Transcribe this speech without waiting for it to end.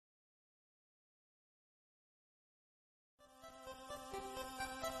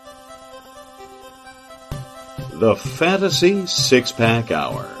The Fantasy Six-Pack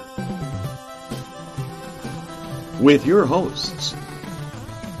Hour. With your hosts,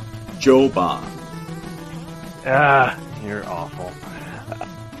 Joe Bond. You're awful.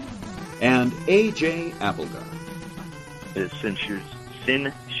 And AJ Applegarth. It's Sin Shu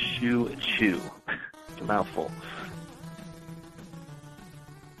Chu. It's a mouthful.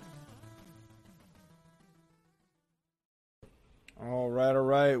 All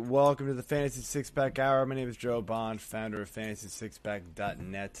right. Welcome to the Fantasy Six-Pack Hour. My name is Joe Bond, founder of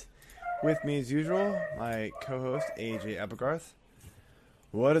FantasySixpack.net. With me, as usual, my co-host, AJ Applegarth.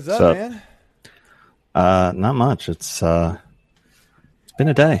 What is up, man? Not much. It's been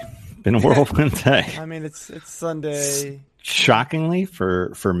a day. Been a whirlwind day. I mean, it's Sunday. Shockingly,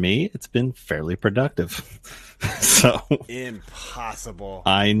 for me, it's been fairly productive. So impossible.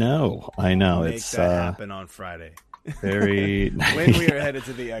 I know. Make It's that happen on Friday. Very. When we are headed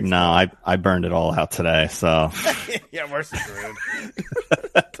to the Expo. No, I burned it all out today. So yeah, we're screwed.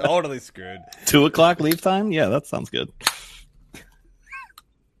 Totally screwed. 2:00 leave time. Yeah, that sounds good.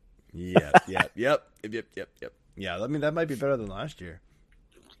 Yep. Yeah, I mean that might be better than last year.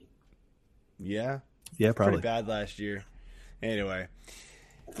 Yeah, probably. Pretty bad last year. Anyway,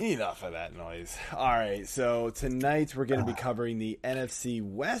 enough of that noise. All right, so tonight we're going to be covering the NFC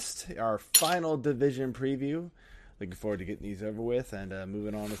West, our final division preview. Looking forward to getting these over with and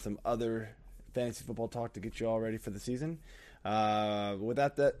moving on to some other fantasy football talk to get you all ready for the season. With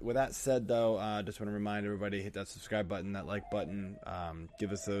that said, though, just want to remind everybody, hit that subscribe button, that like button,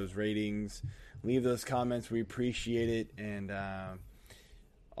 give us those ratings, leave those comments. We appreciate it. And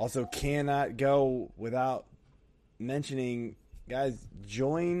also cannot go without mentioning, guys,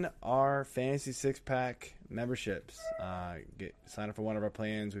 join our Fantasy Six-Pack memberships. Sign up for one of our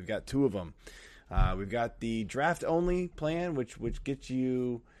plans. We've got two of them. We've got the draft-only plan, which gets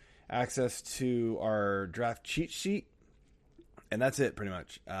you access to our draft cheat sheet. And that's it, pretty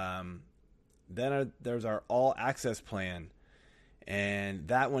much. Then there's our all-access plan. And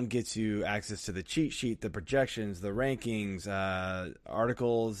that one gets you access to the cheat sheet, the projections, the rankings,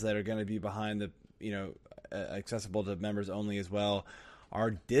 articles that are going to be behind the, accessible to members only as well.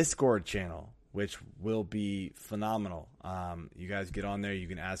 Our Discord channel, which will be phenomenal. You guys get on there. You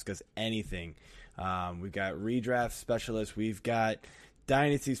can ask us anything. We've got redraft specialists. We've got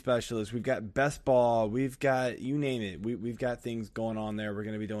dynasty specialists. We've got best ball. We've got, you name it. We've got things going on there. We're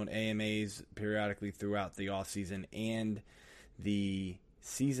going to be doing AMAs periodically throughout the off season and the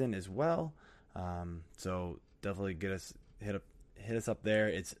season as well. So definitely hit us up there.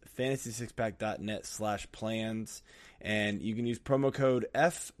 It's fantasysixpack.net/plans, and you can use promo code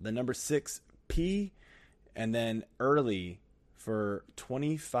F, the number 6P, and then early for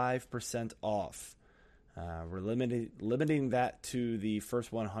 25% off. We're limiting that to the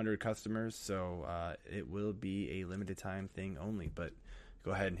first 100 customers, so it will be a limited time thing only, but go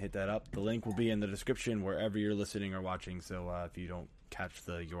ahead and hit that up. The link will be in the description wherever you're listening or watching, so if you don't catch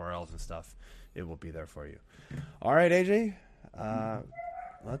the URLs and stuff, it will be there for you. All right, AJ,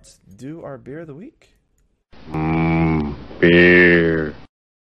 let's do our beer of the week. Beer.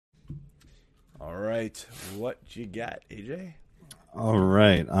 All right, what you got, AJ? All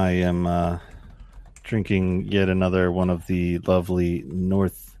right, I am drinking yet another one of the lovely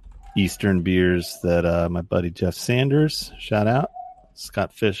northeastern beers that my buddy Jeff Sanders, shout out,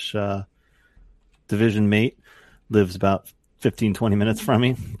 Scott Fish division mate, lives about 15-20 minutes from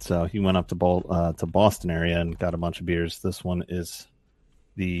me, so he went up to Boston area and got a bunch of beers. This one is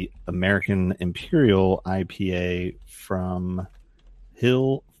the American Imperial IPA from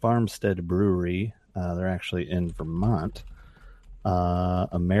Hill Farmstead Brewery. They're actually in Vermont.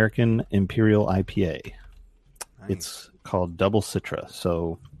 American Imperial IPA. Nice. It's called Double Citra,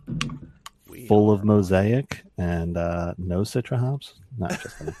 so full of mosaic and no Citra hops. Not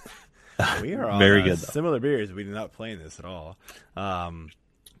just we are on very good. Similar beers. We did not play this at all.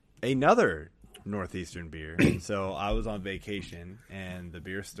 Another northeastern beer. So I was on vacation, and the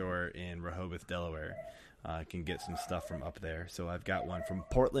beer store in Rehoboth, Delaware, can get some stuff from up there. So I've got one from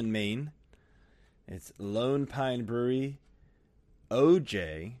Portland, Maine. It's Lone Pine Brewery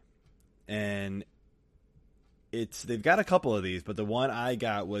OJ, and they've got a couple of these, but the one I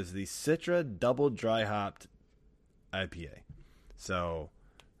got was the Citra Double Dry Hopped IPA. So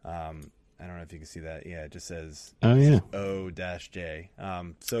I don't know if you can see that. Yeah, it just says O-J.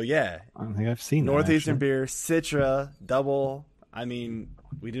 So yeah, I don't think I've seen northeastern beer, Citra Double. I mean,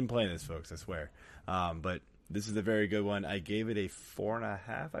 we didn't play this, folks, I swear. But this is a very good one. I gave it a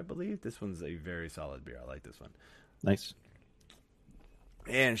 4.5, I believe. This one's a very solid beer. I like this one. Nice.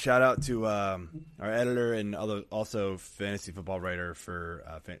 And shout out to our editor and also fantasy football writer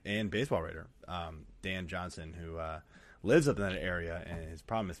and baseball writer, Dan Johnson, who lives up in that area and has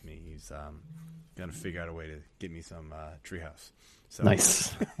promised me he's going to figure out a way to get me some treehouse. So,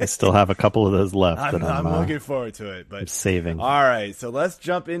 nice. I still have a couple of those left. I'm looking forward to it. But I'm saving. All right, so let's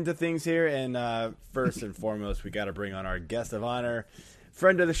jump into things here. And first and foremost, we got to bring on our guest of honor,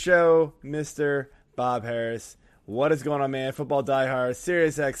 friend of the show, Mr. Bob Harris. What is going on, man? Football diehard,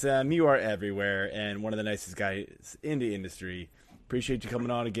 Sirius XM. You are everywhere, and one of the nicest guys in the industry. Appreciate you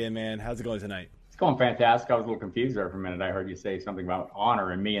coming on again, man. How's it going tonight? It's going fantastic. I was a little confused there for a minute. I heard you say something about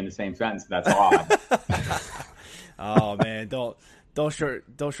honor and me in the same sentence. That's odd. Oh man, don't short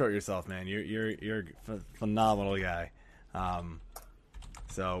yourself, man. You're a phenomenal guy.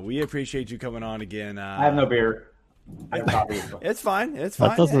 So we appreciate you coming on again. I have no beer. It's fine. It's fine.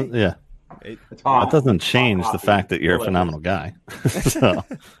 That doesn't, yeah. It's hot. That doesn't change the fact that you're a phenomenal guy. So.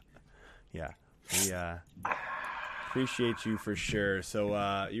 Yeah, we appreciate you for sure.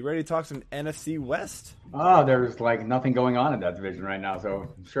 So, you ready to talk some NFC West? Oh, there's like nothing going on in that division right now.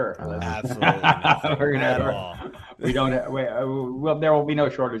 So sure, absolutely nothing we're gonna at all. We don't. Well, there will be no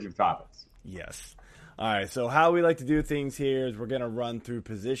shortage of topics. Yes. All right. So how we like to do things here is we're gonna run through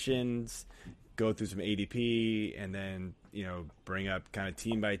positions, go through some ADP, and then bring up kind of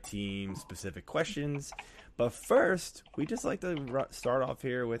team by team specific questions. But first, we just like to start off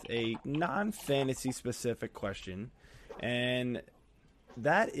here with a non-fantasy specific question, and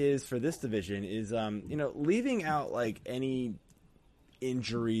that is for this division is leaving out like any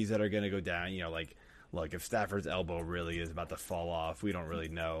injuries that are going to go down. Like look, if Stafford's elbow really is about to fall off, we don't really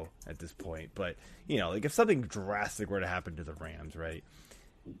know at this point. But like if something drastic were to happen to the Rams, right?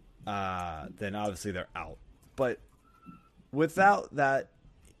 Then obviously they're out. But without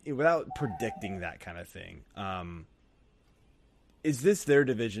predicting that kind of thing, is this their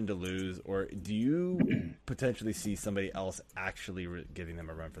division to lose, or do you potentially see somebody else actually giving them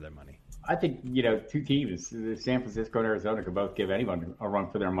a run for their money? I think, two teams, San Francisco and Arizona, could both give anyone a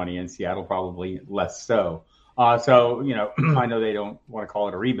run for their money, and Seattle probably less so. So, I know they don't want to call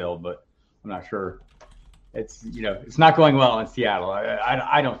it a rebuild, but I'm not sure. It's not going well in Seattle.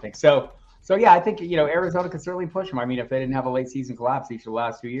 I don't think so. So yeah, I think Arizona could certainly push them. I mean, if they didn't have a late season collapse each of the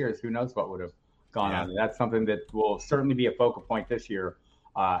last 2 years, who knows what would have gone on. That's something that will certainly be a focal point this year.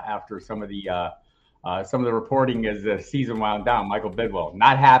 After some of the reporting as the season wound down, Michael Bidwell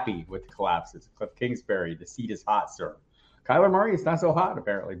not happy with the collapses. Cliff Kingsbury, the seat is hot, sir. Kyler Murray is not so hot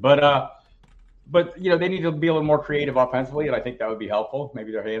apparently, but they need to be a little more creative offensively, and I think that would be helpful.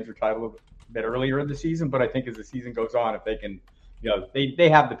 Maybe their hands are tied a little bit earlier in the season, but I think as the season goes on, if they can, they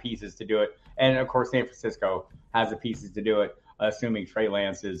have the pieces to do it. And of course, San Francisco has the pieces to do it, assuming Trey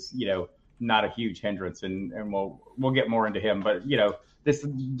Lance is, not a huge hindrance, and we'll get more into him. But this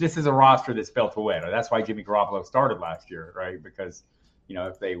is a roster that's built to win. That's why Jimmy Garoppolo started last year, right? Because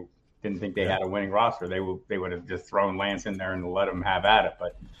if they didn't think they had a winning roster, they would have just thrown Lance in there and let him have at it.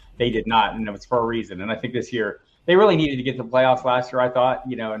 But they did not, and it was for a reason. And I think this year they really needed to get to the playoffs last year. I thought,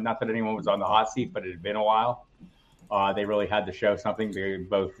 and not that anyone was on the hot seat, but it had been a while. They really had to show something.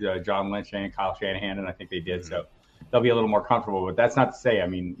 Both John Lynch and Kyle Shanahan, and I think they did. So they'll be a little more comfortable. But that's not to say, I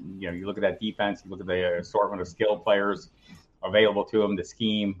mean, you look at that defense, you look at the assortment of skilled players available to them, the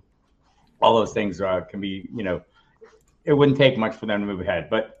scheme, all those things can be, it wouldn't take much for them to move ahead.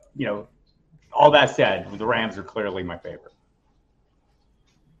 But, all that said, the Rams are clearly my favorite.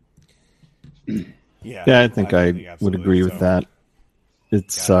 Yeah, I think I would agree with that.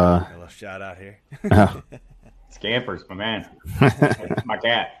 It's a little shout out here. Scampers, my man. My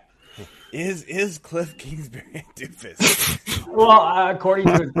cat. Is Cliff Kingsbury a doofus? Well, according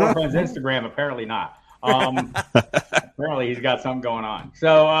to his girlfriend's Instagram, apparently not. Apparently he's got something going on.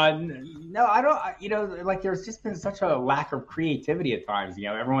 So, no, I don't, like there's just been such a lack of creativity at times,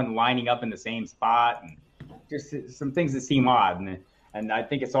 everyone lining up in the same spot and just some things that seem odd. And I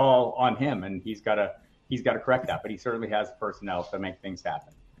think it's all on him, and he's got to correct that, but he certainly has the personnel to make things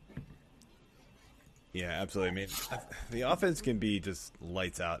happen. Yeah, absolutely. I mean, the offense can be just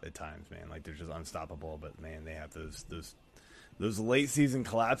lights out at times, man. Like they're just unstoppable, but man, they have those late season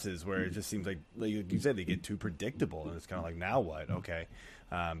collapses where it just seems like you said, they get too predictable, and it's kind of like, now what? Okay,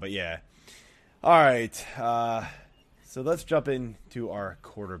 but yeah. All right, so let's jump into our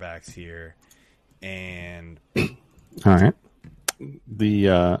quarterbacks here, and all right.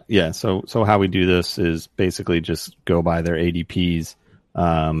 So how we do this is basically just go by their ADPs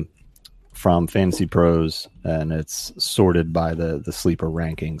from Fantasy Pros, and it's sorted by the sleeper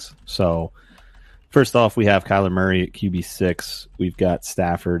rankings. So first off, we have Kyler Murray at QB6. We've got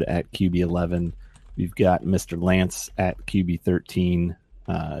Stafford at QB11. We've got Mr. Lance at QB13.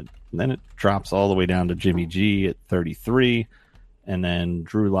 Then it drops all the way down to Jimmy G at 33, and then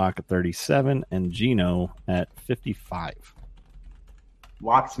Drew Lock at 37, and Gino at 55.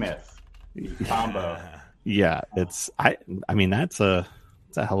 Locksmith combo. Yeah, I mean that's a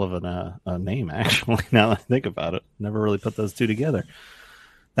hell of a name actually. Now that I think about it, never really put those two together.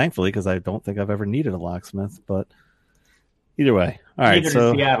 Thankfully, because I don't think I've ever needed a locksmith. But either way, all right. Neither So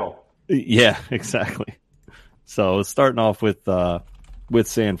in Seattle. Yeah, exactly. So starting off with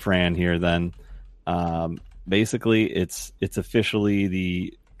San Fran here, then basically it's officially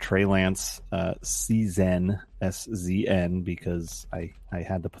the Trey Lance season, SZN, because I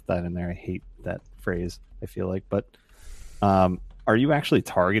had to put that in there. I hate that phrase, I feel like. But are you actually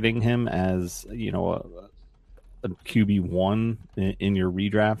targeting him as, a QB1 in your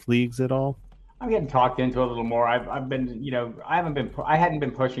redraft leagues at all? I'm getting talked into a little more. I've been, I hadn't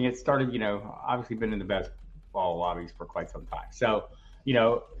been pushing it. Started, obviously been in the best ball lobbies for quite some time. So,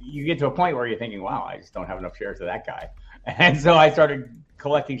 you get to a point where you're thinking, wow, I just don't have enough shares of that guy. And so I started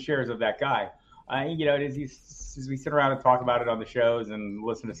collecting shares of that guy. As we sit around and talk about it on the shows and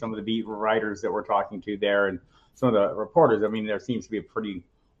listen to some of the beat writers that we're talking to there and some of the reporters, I mean, there seems to be a pretty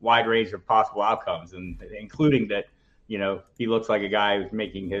wide range of possible outcomes, and including that, he looks like a guy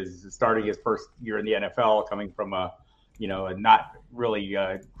who's starting his first year in the NFL, coming from a not really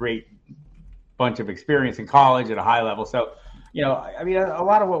great bunch of experience in college at a high level. So, I mean, a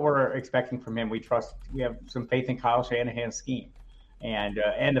lot of what we're expecting from him, we have some faith in Kyle Shanahan's scheme. And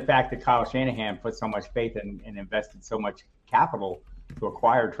the fact that Kyle Shanahan put so much faith and invested so much capital to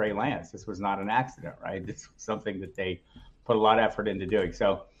acquire Trey Lance. This was not an accident, right? This was something that they put a lot of effort into doing.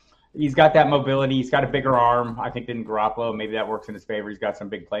 So he's got that mobility. He's got a bigger arm, I think, than Garoppolo. Maybe that works in his favor. He's got some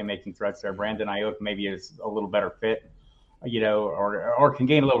big playmaking threats there. Brandon Ayuk maybe is a little better fit, or can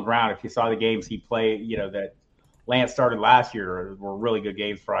gain a little ground. If you saw the games he played, that Lance started last year were really good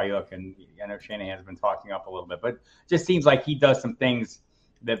games for Ayuk, and I know Shanahan's been talking up a little bit, but just seems like he does some things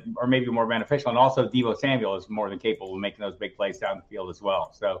that are maybe more beneficial. And also Deebo Samuel is more than capable of making those big plays down the field as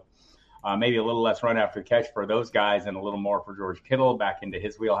well. So maybe a little less run after catch for those guys and a little more for George Kittle back into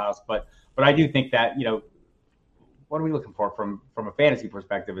his wheelhouse. But I do think that, what are we looking for from a fantasy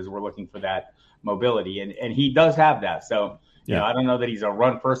perspective is we're looking for that mobility, and he does have that. So, I don't know that he's a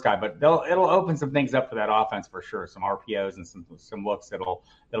run first guy, but it'll open some things up for that offense for sure. Some RPOs and some looks that'll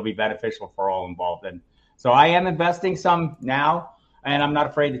be beneficial for all involved. And so I am investing some now, and I'm not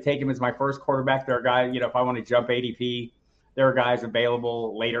afraid to take him as my first quarterback. There are guys, if I want to jump ADP, there are guys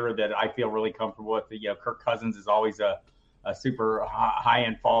available later that I feel really comfortable with. Kirk Cousins is always a super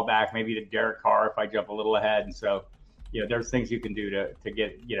high-end fallback, maybe to Derek Carr if I jump a little ahead. And so, there's things you can do to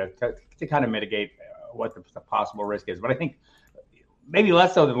get, to kind of mitigate what the possible risk is. But I think maybe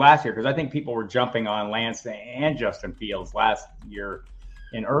less so than last year, because I think people were jumping on Lance and Justin Fields last year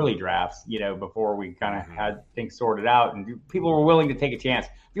in early drafts, before we kind of had things sorted out, and people were willing to take a chance.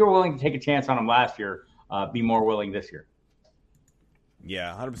 If you were willing to take a chance on him last year, be more willing this year.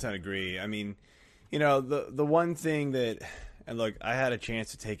 Yeah, 100% agree. I mean, the one thing that, and look, I had a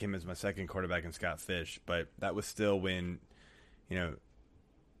chance to take him as my second quarterback in Scott Fish, but that was still when,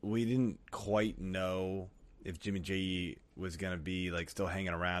 we didn't quite know if Jimmy G was going to be still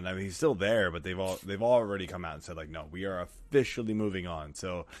hanging around. I mean, he's still there, but they've already come out and said no, we are officially moving on.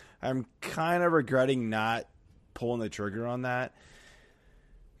 So I'm kind of regretting not pulling the trigger on that.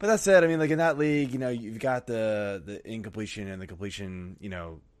 But that said, I mean, in that league, you've got the incompletion and the completion,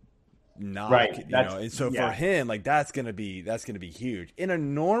 knock, right. And so for him, that's gonna be huge in a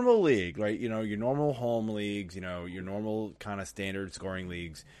normal league, right? Your normal home leagues, your normal kind of standard scoring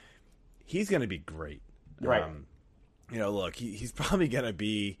leagues. He's gonna be great, right? Look, he's probably gonna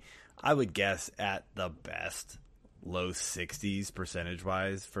be, I would guess, at the best, low 60s percentage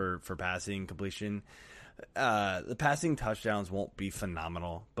wise for passing completion. The passing touchdowns won't be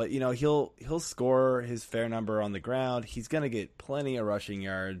phenomenal, but he'll score his fair number on the ground. He's gonna get plenty of rushing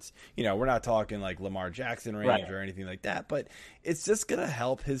yards. We're not talking like Lamar Jackson range or anything like that, but it's just gonna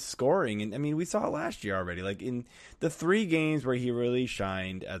help his scoring. And I mean, we saw it last year already. In the 3 games where he really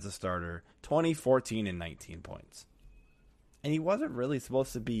shined as a starter, 20, 14, and 19 points. And he wasn't really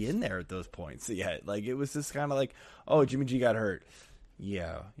supposed to be in there at those points yet. It was just kind of oh, Jimmy G got hurt.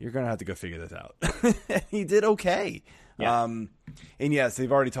 Yeah, you're going to have to go figure this out. He did okay. Yeah. And yes,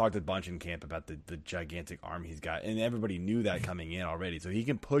 they've already talked a bunch in camp about the gigantic arm he's got, and everybody knew that coming in already. So he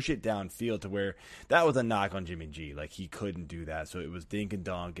can push it downfield to where that was a knock on Jimmy G. He couldn't do that. So it was dink and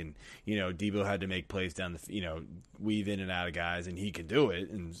dunk, and, Deebo had to make plays down the, weave in and out of guys, and he could do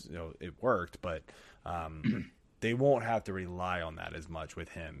it, and, it worked. But they won't have to rely on that as much with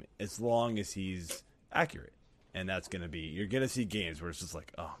him as long as he's accurate. and that's going to be, you're going to see games where it's just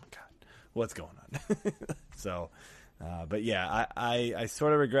like, oh my God, what's going on? So, but yeah, I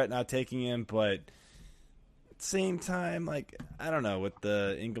sort of regret not taking him, but at the same time, like, I don't know, with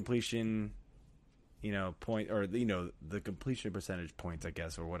the incompletion, point, or, the completion percentage points, I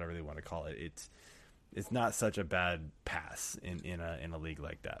guess, or whatever they want to call it, it's not such a bad pass in a league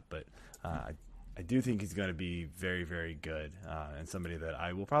like that. But I do think he's going to be very, very good, and somebody that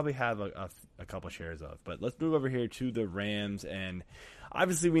I will probably have a couple shares of. But let's move over here to the Rams, and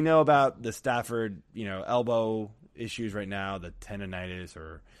obviously we know about the Stafford, elbow issues right now, the tendonitis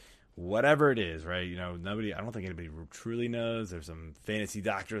or whatever it is, right? I don't think anybody truly knows. There's some fantasy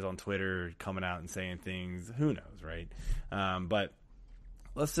doctors on Twitter coming out and saying things. Who knows, right? But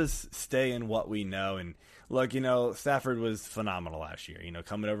let's just stay in what we know. And look, Stafford was phenomenal last year.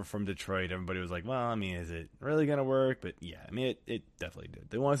 Coming over from Detroit, everybody was like, well, I mean, is it really going to work? But yeah, I mean, it definitely did.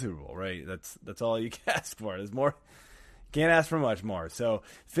 They won a Super Bowl, right? That's all you can ask for. There's more. Can't ask for much more. So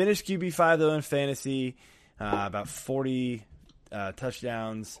finished QB5 though in fantasy, about 40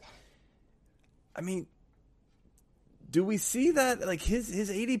 touchdowns. I mean, do we see that, like, his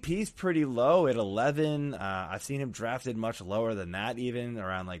ADP is pretty low at 11? I've seen him drafted much lower than that, even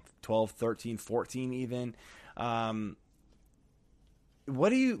around like 12, 13, 14 even. What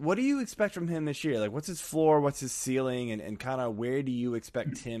do you expect from him this year? Like, what's his floor? What's his ceiling? And kind of where do you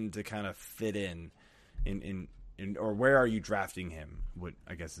expect him to kind of fit in or where are you drafting him? What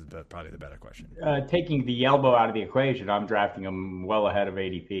I guess is probably the better question. Taking the elbow out of the equation, I'm drafting him well ahead of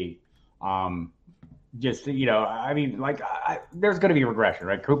ADP. There's going to be regression,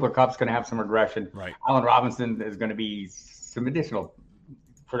 right? Cooper Kupp's going to have some regression. Right. Allen Robinson is going to be some additional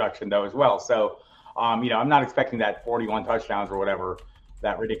production though as well. So, I'm not expecting that 41 touchdowns or whatever,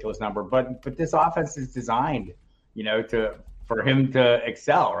 that ridiculous number. But this offense is designed, for him to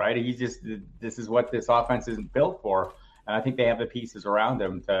excel, right? This is what this offense is built for. And I think they have the pieces around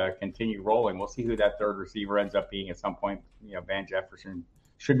him to continue rolling. We'll see who that third receiver ends up being at some point. Van Jefferson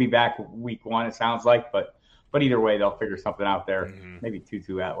should be back week 1, it sounds like, but either way, they'll figure something out there. Mm-hmm. Maybe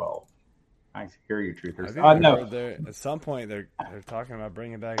Tutu Atwell. I hear you, truthers. No. At some point, they're talking about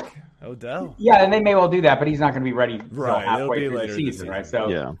bringing back Odell. Yeah, and they may well do that, but he's not going to be ready until right. halfway through the season, right? So,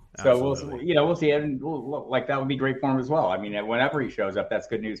 yeah, so we'll see. And like that would be great for him as well. I mean, whenever he shows up, that's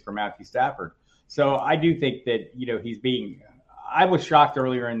good news for Matthew Stafford. So I do think that he's being. I was shocked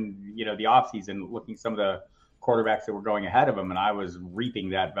earlier in the offseason looking some of the quarterbacks that were going ahead of him, and I was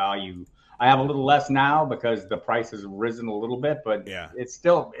reaping that value. I have a little less now because the price has risen a little bit, but yeah, it's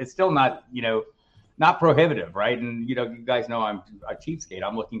still not not prohibitive, right? And you guys know I'm a cheapskate.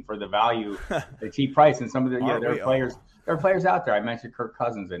 I'm looking for the value, the cheap price, and some of the there are players out there. I mentioned Kirk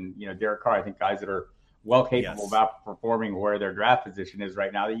Cousins and Derek Carr. I think guys that are well capable of outperforming where their draft position is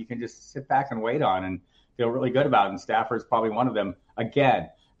right now that you can just sit back and wait on and feel really good about. And Stafford's probably one of them. Again,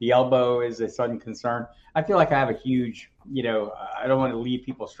 the elbow is a sudden concern. I feel like I have a huge, I don't want to lead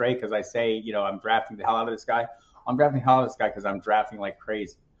people straight because I say, I'm drafting the hell out of this guy. I'm drafting the hell out of this guy because I'm drafting like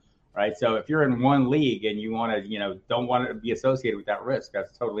crazy, right? So if you're in one league and you want to, don't want to be associated with that risk,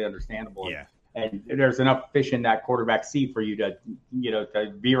 that's totally understandable. Yeah. And there's enough fish in that quarterback sea for you to,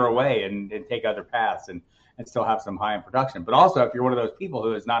 to veer away and take other paths and still have some high-end production. But also, if you're one of those people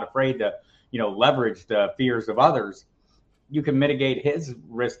who is not afraid to, leverage the fears of others, you can mitigate his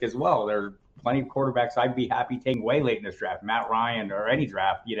risk as well. There are plenty of quarterbacks I'd be happy taking way late in this draft, Matt Ryan or any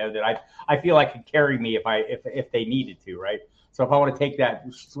draft, that I feel like could carry me if they needed to, right? So if I want to take that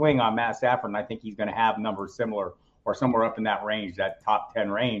swing on Matt Stafford, and I think he's going to have numbers similar or somewhere up in that range, that top 10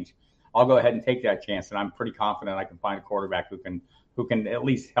 range, I'll go ahead and take that chance. And I'm pretty confident I can find a quarterback who can at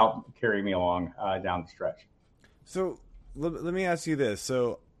least help carry me along down the stretch. So let me ask you this.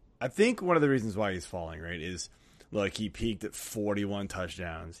 So I think one of the reasons why he's falling, right, is look, he peaked at 41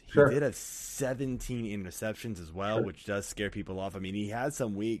 touchdowns. He did have 17 interceptions as well, which does scare people off. I mean, he had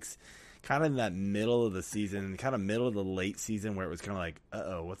some weeks kind of in that middle of the season, kind of middle of the late season where it was kind of like,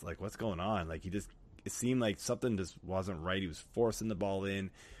 uh-oh, what's going on? Like it seemed like something just wasn't right. He was forcing the ball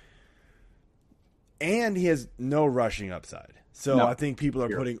in. And he has no rushing upside. So I think people are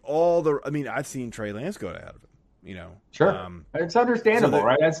putting I've seen Trey Lance go ahead of him. It's understandable,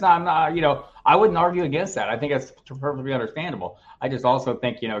 right? That's not, I wouldn't argue against that. I think that's perfectly understandable. I just also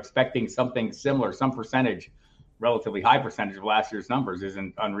think, expecting something similar, some percentage, relatively high percentage of last year's numbers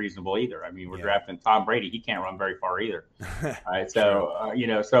isn't unreasonable either. I mean, we're drafting Tom Brady. He can't run very far either. Right. So,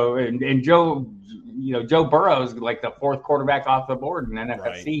 and Joe Burrow's like the fourth quarterback off the board in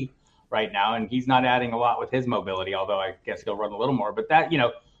NFC right now. And he's not adding a lot with his mobility, although I guess he'll run a little more, but that,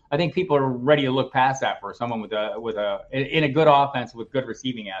 I think people are ready to look past that for someone in a good offense with good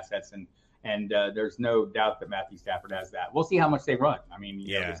receiving assets And there's no doubt that Matthew Stafford has that. We'll see how much they run. I mean,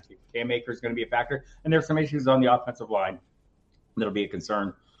 you know, Cam Akers is going to be a factor, and there's some issues on the offensive line that'll be a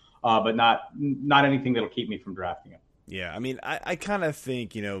concern, but not anything that'll keep me from drafting him. Yeah, I mean, I kind of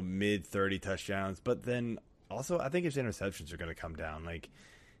think, you know, mid-30 touchdowns, but then also I think his interceptions are going to come down. Like,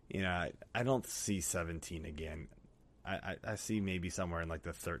 you know, I don't see 17 again. I see maybe somewhere in like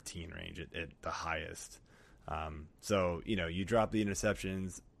the 13 range at the highest. So, you know, you drop the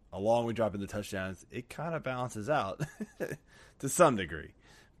interceptions along with dropping the touchdowns, it kind of balances out to some degree.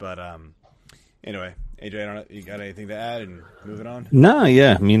 But anyway, AJ, I don't know, you got anything to add and moving on? No,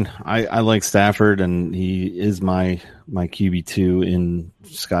 yeah. I mean, I like Stafford, and he is my QB2 in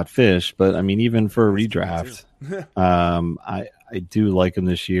Scott Fish. But, I mean, even for a redraft, I do like him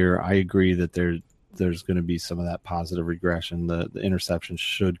this year. I agree that there's going to be some of that positive regression. The interception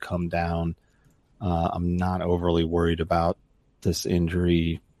should come down. I'm not overly worried about this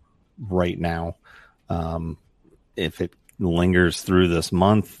injury right now. If it lingers through this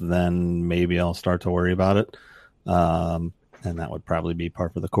month, then maybe I'll start to worry about it. And that would probably be par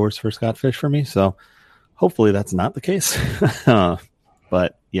for the course for Scott Fish for me. So hopefully that's not the case.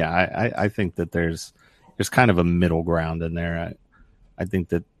 But yeah, I think that there's kind of a middle ground in there. I think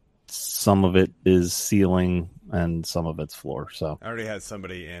that some of it is ceiling and some of it's floor. So I already had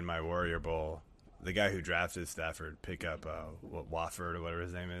somebody in my Warrior Bowl, the guy who drafted Stafford, pick up Wofford or whatever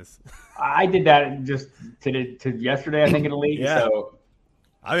his name is. I did that just to yesterday, I think, in the league. Yeah. So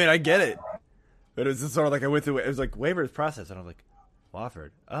I mean, I get it, but it was just sort of like I went through it. It was like waivers process, and I was like,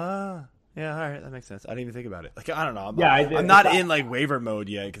 Wofford. Yeah, all right, that makes sense. I didn't even think about it. Like, I don't know. I'm not in like waiver mode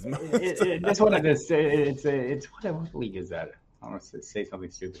yet because this one of this. It's what league is that? I want to say something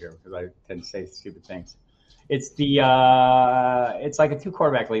stupid here because I tend to say stupid things. It's it's like a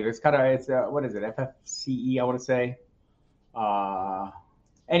 2-quarterback league. It's what is it? FFCE, I want to say.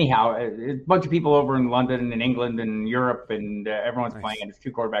 Anyhow, a bunch of people over in London and England and Europe, and everyone's playing, and it's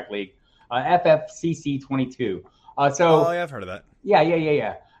 2-quarterback league. FFCC 22. So yeah, I've heard of that.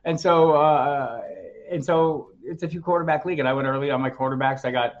 Yeah. And so it's a 2-quarterback league, and I went early on my quarterbacks.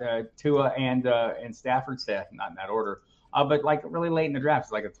 I got Tua and Stafford, not in that order. But like really late in the draft,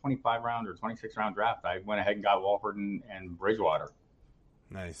 it's like a 25-round or 26-round draft. I went ahead and got Walford and Bridgewater.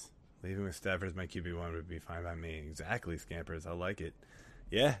 Nice. Leaving with Stafford as my QB1 would be fine by me. Exactly, Scampers. I like it.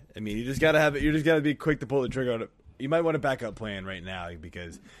 Yeah, I mean, you just gotta have it. You just gotta be quick to pull the trigger on it. You might want a backup plan right now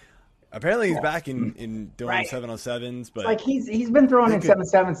because apparently he's back in doing 707s. But like he's been throwing in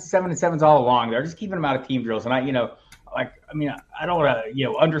 7-7s all along. They're just keeping him out of team drills, and I don't want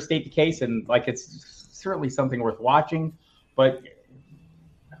to understate the case, and like it's certainly something worth watching. But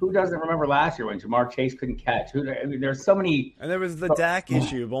who doesn't remember last year when Jamar Chase couldn't catch? There's so many. And there was the Dak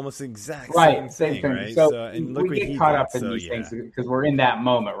issue of almost the exact same thing, right? So and we get caught up in these things because we're in that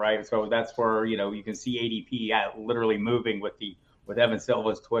moment, right? So that's where you can see ADP literally moving with Evan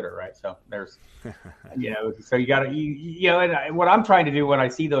Silva's Twitter, right? So there's, so you got to, and what I'm trying to do when I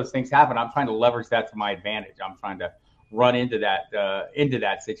see those things happen, I'm trying to leverage that to my advantage. I'm trying to run into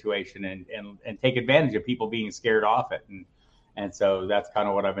that situation and take advantage of people being scared off it. And so that's kind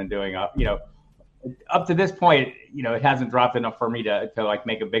of what I've been doing. Up to this point, it hasn't dropped enough for me to like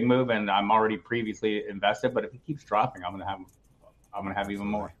make a big move, and I'm already previously invested. But if it keeps dropping, I'm gonna have even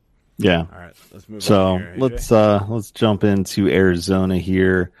more. Yeah. All right. Let's move. So on here, let's jump into Arizona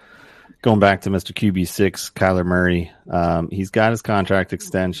here. Going back to Mr. QB6, Kyler Murray. He's got his contract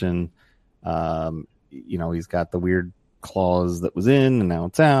extension. He's got the weird clause that was in and now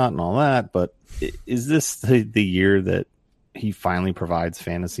it's out and all that. But is this the year that he finally provides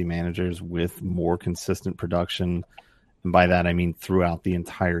fantasy managers with more consistent production? And by that, I mean throughout the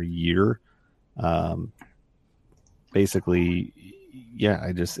entire year. Basically,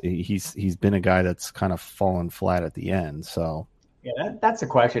 yeah, he's been a guy that's kind of fallen flat at the end. So yeah, that's the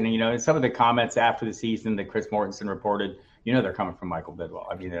question. And some of the comments after the season that Chris Mortensen reported, they're coming from Michael Bidwell.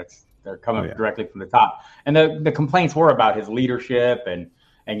 I mean, they're coming directly from the top. And the complaints were about his leadership and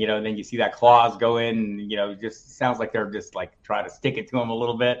then you see that clause go in, it just sounds like they're just like trying to stick it to him a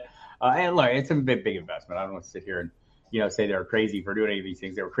little bit. And look, it's a big investment. I don't want to sit here and, say they're crazy for doing any of these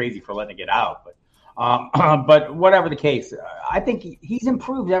things. They were crazy for letting it get out. But whatever the case, I think he's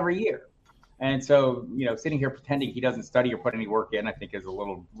improved every year. And so, sitting here pretending he doesn't study or put any work in, I think is a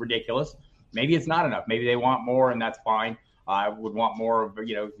little ridiculous. Maybe it's not enough. Maybe they want more, and that's fine. I would want more of, I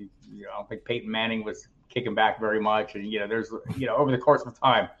don't think Peyton Manning was kicking back very much. And, there's, over the course of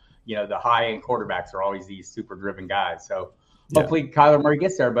time, the high-end quarterbacks are always these super driven guys. So hopefully Kyler Murray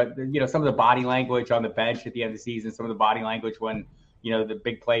gets there. But, some of the body language on the bench at the end of the season, some of the body language when, the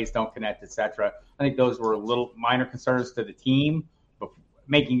big plays don't connect, et cetera. I think those were little minor concerns to the team. But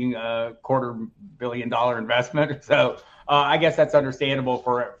making a $250 million investment. So I guess that's understandable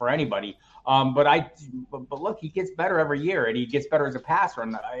for anybody. But look, he gets better every year, and he gets better as a passer.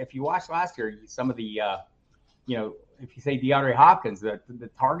 And if you watched last year, some of the if you say DeAndre Hopkins, the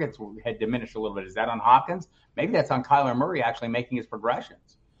targets had diminished a little bit. Is that on Hopkins? Maybe that's on Kyler Murray actually making his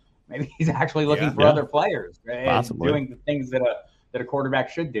progressions. Maybe he's actually looking for other players and doing the things that a quarterback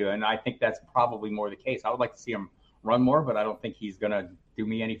should do. And I think that's probably more the case. I would like to see him run more, but I don't think he's going to do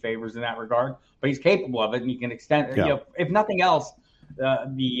me any favors in that regard. But he's capable of it, and he can extend. Yeah. If nothing else,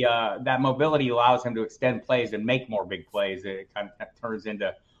 that mobility allows him to extend plays and make more big plays. It kind of turns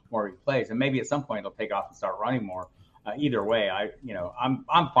into more big plays, and maybe at some point he'll take off and start running more. Either way,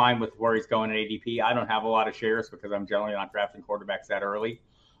 I'm fine with where he's going at ADP. I don't have a lot of shares because I'm generally not drafting quarterbacks that early.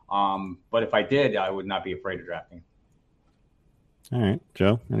 But if I did, I would not be afraid of drafting. All right,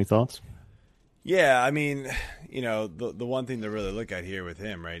 Joe, any thoughts? Yeah, I mean, the one thing to really look at here with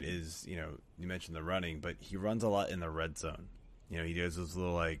him, right, is, you mentioned the running, but he runs a lot in the red zone. He does those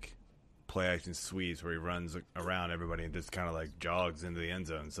little, like, play action sweeps where he runs around everybody and just kind of, like, jogs into the end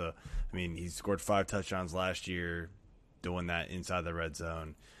zone. So, I mean, he scored 5 touchdowns last year doing that inside the red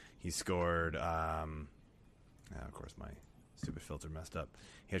zone. He scored, of course, my stupid filter messed up.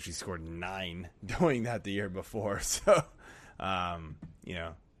 He actually scored 9 doing that the year before. So,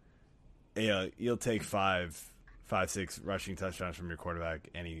 you'll take 5-6 rushing touchdowns from your quarterback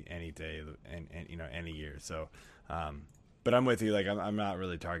any day and any year. So, but I'm with you. Like, I'm not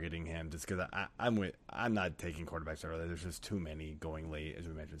really targeting him just because I'm not taking quarterbacks early. There's just too many going late, as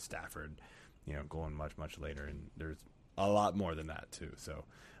we mentioned. Stafford, going much later, and there's a lot more than that too. So,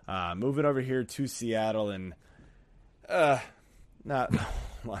 moving over here to Seattle, and not a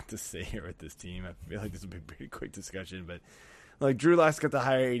lot to say here with this team. I feel like this will be a pretty quick discussion, but like Drew Lock's got the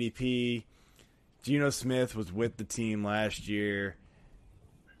higher ADP. Geno Smith was with the team last year.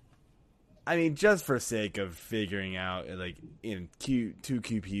 I mean, just for sake of figuring out, like, in two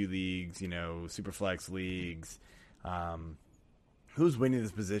QP leagues, Superflex leagues, who's winning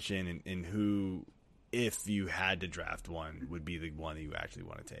this position and who, if you had to draft one, would be the one that you actually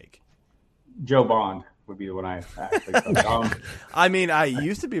want to take? Joe Bond would be the one I actually I mean, I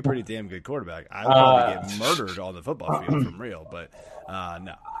used to be a pretty damn good quarterback. I would probably get murdered on the football field from real, but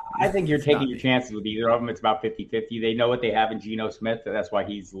no. I think you're taking your chances with either of them. It's about 50-50. They know what they have in Geno Smith. That's why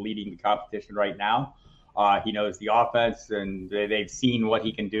he's leading the competition right now. He knows the offense, and they've seen what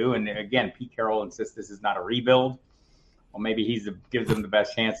he can do. And, again, Pete Carroll insists this is not a rebuild. Well, maybe he gives them the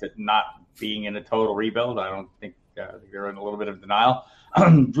best chance at not being in a total rebuild. I don't think they're in a little bit of denial.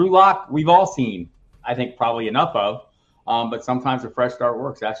 Drew Lock, we've all seen, I think, probably enough of. But sometimes a fresh start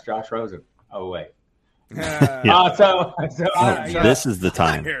works. That's Josh Rosen. Oh, wait. This is the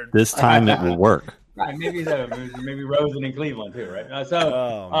time. This time it will work. Right, maybe Rosen in Cleveland too, right?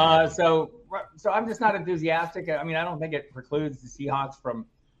 So I'm just not enthusiastic. I mean, I don't think it precludes the Seahawks from,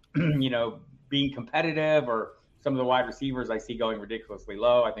 being competitive, or some of the wide receivers I see going ridiculously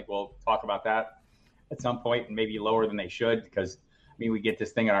low. I think we'll talk about that at some point, and maybe lower than they should, because we get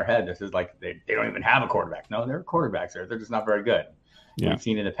this thing in our head. This is like they don't even have a quarterback. No, there are quarterbacks there. They're just not very good. Yeah. We've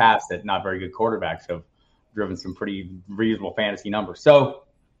seen in the past that not very good quarterbacks have driven some pretty reasonable fantasy numbers. So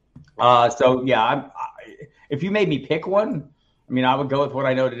yeah, if you made me pick one, I would go with what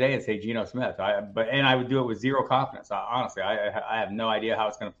I know today and say Geno Smith. And I would do it with zero confidence. Honestly, I have no idea how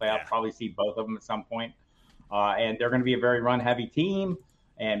it's going to play out. Probably see both of them at some point. And they're going to be a very run-heavy team,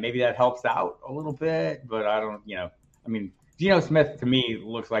 and maybe that helps out a little bit. But I don't, Geno Smith to me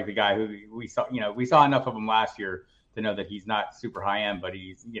looks like the guy who we saw. We saw enough of him last year to know that he's not super high end, but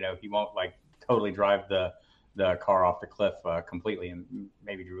he's, he won't like totally drive the car off the cliff completely, and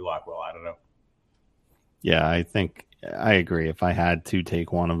maybe Drew Lock will. I don't know. Yeah, I think I agree. If I had to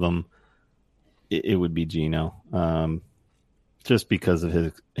take one of them, it would be Geno, just because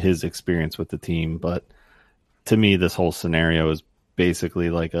of his experience with the team. But to me, this whole scenario is basically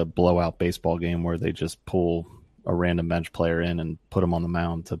like a blowout baseball game where they just pull a random bench player in and put him on the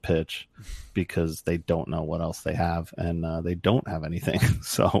mound to pitch because they don't know what else they have, and they don't have anything.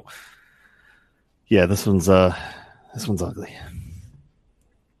 So yeah, this one's ugly.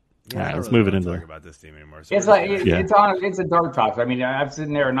 Yeah, all right, let's move it into talk about this team anymore. So it's a dark toss. I'm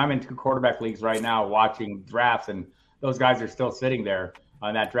sitting there, and I'm in 2 quarterback leagues right now watching drafts, and those guys are still sitting there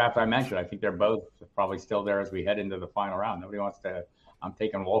on that draft I mentioned. I think they're both probably still there as we head into the final round. Nobody wants to. I'm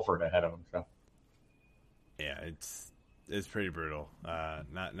taking Wolford ahead of them. So yeah, it's pretty brutal.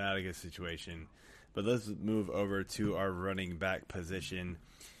 Not a good situation. But let's move over to our running back position.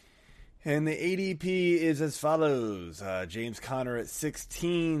 And the ADP is as follows. James Conner at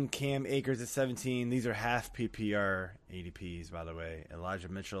 16, Cam Akers at 17. These are half PPR ADPs, by the way. Elijah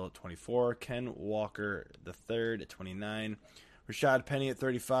Mitchell at 24, Ken Walker III at 29, Rashad Penny at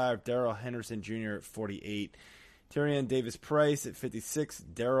 35, Darrell Henderson Jr. at 48, Tyrion Davis-Price at 56,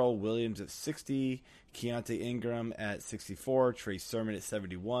 Darrell Williams at 60, Keontae Ingram at 64, Trey Sermon at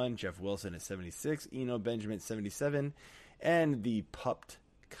 71, Jeff Wilson at 76, Eno Benjamin at 77, and the pupped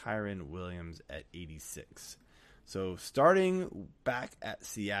Kyron Williams at 86. So starting back at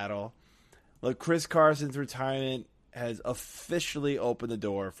Seattle, look, Chris Carson's retirement has officially opened the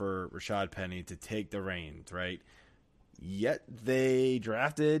door for Rashad Penny to take the reins, right? Yet they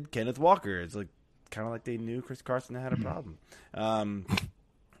drafted Kenneth Walker. It's like kind of like they knew Chris Carson had a problem.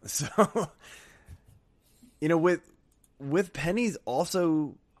 So, with Penny's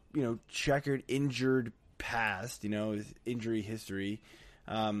also, checkered injured past, his injury history.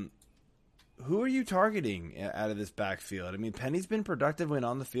 Who are you targeting out of this backfield? I mean, Penny's been productive when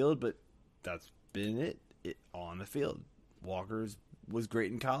on the field, but that's been it on the field. Walker's was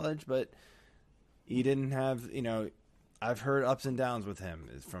great in college, but he didn't have, I've heard ups and downs with him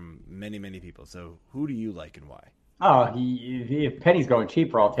from many, many people. So who do you like and why? Oh, if Penny's going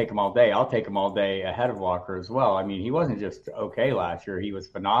cheaper, I'll take him all day. I'll take him all day ahead of Walker as well. I mean, he wasn't just okay last year. He was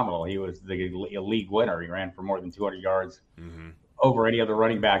phenomenal. He was the league winner. He ran for more than 200 yards. Mm-hmm. Over any other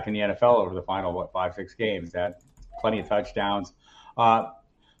running back in the NFL over the final, 5-6 games. Had plenty of touchdowns.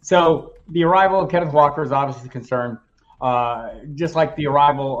 So the arrival of Kenneth Walker is obviously a concern, just like the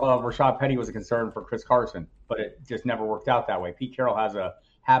arrival of Rashad Penny was a concern for Chris Carson, but it just never worked out that way. Pete Carroll has a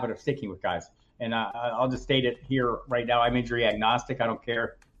habit of sticking with guys. And I'll just state it here right now. I'm injury agnostic. I don't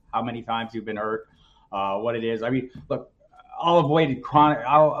care how many times you've been hurt, what it is. I mean, look, I'll avoid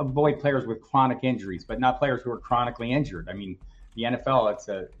players with chronic injuries, but not players who are chronically injured. I mean, the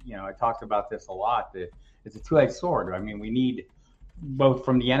NFL, I talked about this a lot. It's a two-edged sword. I mean, we need, both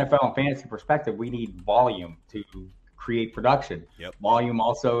from the NFL and fantasy perspective, we need volume to create production. Yep. Volume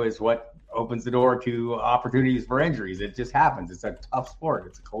also is what opens the door to opportunities for injuries. It just happens. It's a tough sport.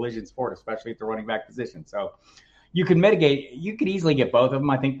 It's a collision sport, especially at the running back position. So you can mitigate. You could easily get both of them.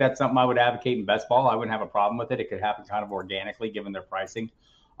 I think that's something I would advocate in best ball. I wouldn't have a problem with it. It could happen kind of organically given their pricing.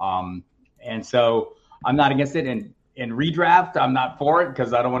 And so I'm not against it. And in redraft, I'm not for it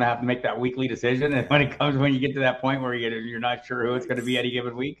because I don't want to have to make that weekly decision. And when you get to that point where you're not sure who it's going to be any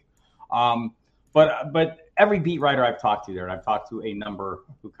given week. But every beat writer I've talked to there, and I've talked to a number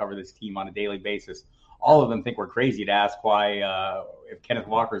who cover this team on a daily basis, all of them think we're crazy to ask why if Kenneth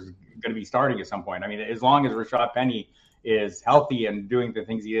Walker is going to be starting at some point. I mean, as long as Rashad Penny is healthy and doing the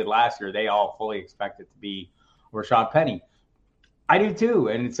things he did last year, they all fully expect it to be Rashad Penny. I do too,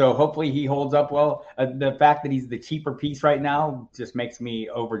 and so hopefully he holds up well. The fact that he's the cheaper piece right now just makes me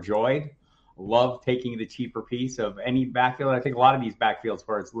overjoyed. Love taking the cheaper piece of any backfield. I think a lot of these backfields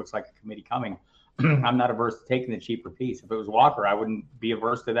where it looks like a committee coming, I'm not averse to taking the cheaper piece. If it was Walker, I wouldn't be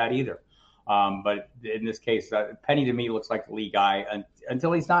averse to that either. But in this case, Penny to me looks like the lead guy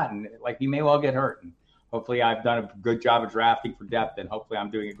until he's not, and like he may well get hurt. And hopefully I've done a good job of drafting for depth, and hopefully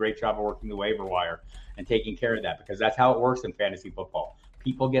I'm doing a great job of working the waiver wire and taking care of that, because that's how it works in fantasy football.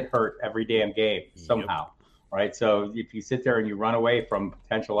 People get hurt every damn game somehow, right? So if you sit there and you run away from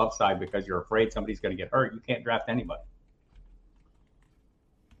potential upside because you're afraid somebody's going to get hurt, you can't draft anybody.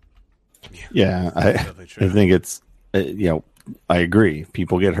 Yeah, I think it's, I agree.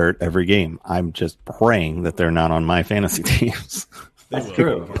 People get hurt every game. I'm just praying that they're not on my fantasy teams. That's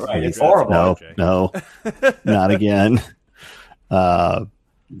true. Right. It's horrible. No, not again. I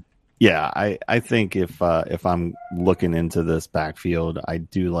think if I'm looking into this backfield, I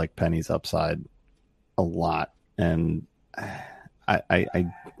do like Penny's upside a lot, and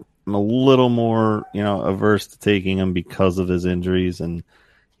I'm a little more averse to taking him because of his injuries, and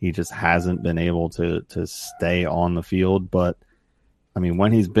he just hasn't been able to stay on the field. But I mean,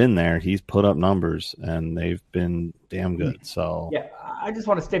 when he's been there, he's put up numbers, and they've been damn good. So yeah, I just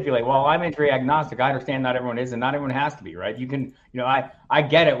want to stipulate. Well, I'm injury agnostic. I understand not everyone is, and not everyone has to be, right? You can, I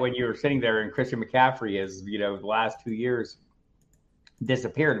get it when you're sitting there and Christian McCaffrey is, the last 2 years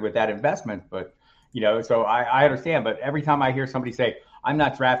disappeared with that investment, but so I understand. But every time I hear somebody say, "I'm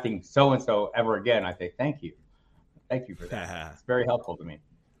not drafting so and so ever again," I say, "Thank you for that." It's very helpful to me.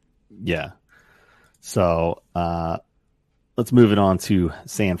 Yeah. So let's move it on to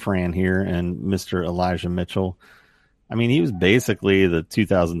San Fran here and Mr. Elijah Mitchell. I mean, he was basically the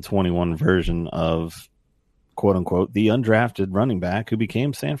 2021 version of, quote unquote, the undrafted running back who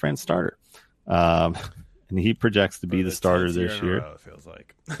became San Fran's starter. And he projects to be the starter this year. It feels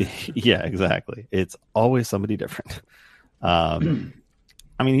like. Yeah, exactly. It's always somebody different.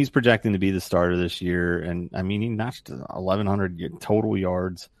 I I mean, he's projecting to be the starter this year, and I mean, he notched 1,100 total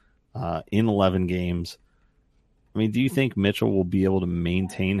yards in 11 games. I mean, do you think Mitchell will be able to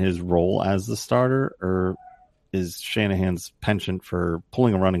maintain his role as the starter, or is Shanahan's penchant for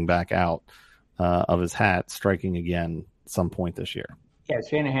pulling a running back out of his hat striking again at some point this year? Yeah,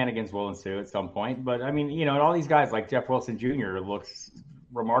 Shanahan against Will ensue at some point. But, I mean, you know, all these guys like Jeff Wilson Jr. looks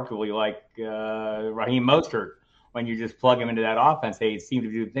remarkably like Raheem Mostert when you just plug him into that offense. He seemed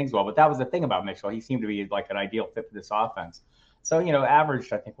to do things well. But that was the thing about Mitchell. He seemed to be like an ideal fit for this offense. So, you know,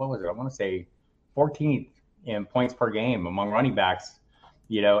 averaged, I think, what was it? I want to say 14th in points per game among running backs,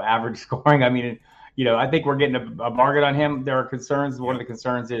 you know, average scoring. I mean, you know, I think we're getting a bargain on him. There are concerns. One of the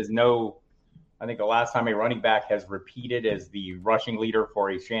concerns is I think the last time a running back has repeated as the rushing leader for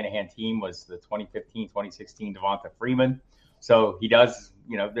a Shanahan team was the 2015-2016 Devonta Freeman. So he does,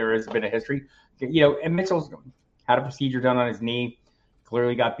 you know, there has been a history. You know, and Mitchell's had a procedure done on his knee,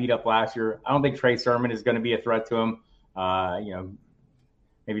 clearly got beat up last year. I don't think Trey Sermon is going to be a threat to him. You know,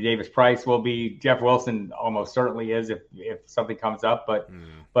 maybe Davis Price will be. Jeff Wilson almost certainly is if something comes up. But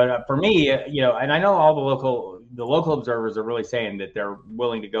for me, you know, and I know all the local observers are really saying that they're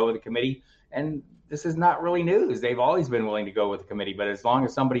willing to go with the committee. And this is not really news. They've always been willing to go with the committee. But as long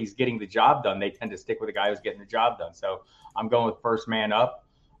as somebody's getting the job done, they tend to stick with the guy who's getting the job done. So I'm going with first man up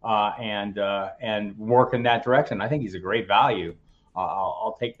and work in that direction. I think he's a great value.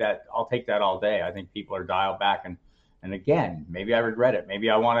 I'll take that. I'll take that all day. I think people are dialed back and again, maybe I regret it. Maybe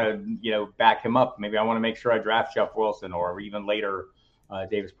I want to, you know, back him up. Maybe I want to make sure I draft Jeff Wilson or even later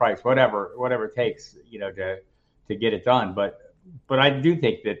Davis Price, whatever it takes, you know, to get it done. But I do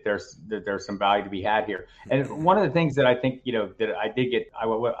think that there's some value to be had here. And one of the things that I think, you know, that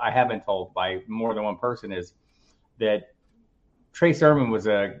I have been told by more than one person is that Trey Sermon was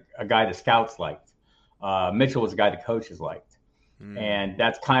a guy the scouts liked. Mitchell was a guy the coaches liked. And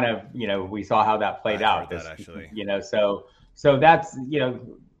that's kind of, you know, we saw how that played out. That actually, you know, so that's, you know,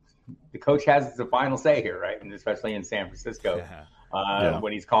 the coach has the final say here, right? And especially in San Francisco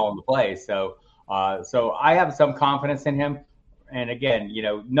when he's calling the play. So I have some confidence in him. And again, you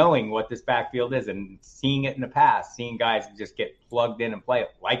know, knowing what this backfield is and seeing it in the past, seeing guys just get plugged in and play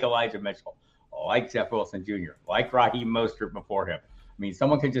it like Elijah Mitchell, like Jeff Wilson Jr., like Raheem Mostert before him. I mean,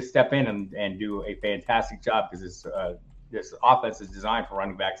 someone could just step in and do a fantastic job because this offense is designed for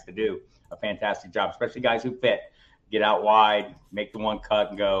running backs to do a fantastic job, especially guys who fit, get out wide, make the one cut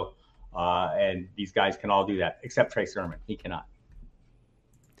and go. And these guys can all do that, except Trey Sermon. He cannot,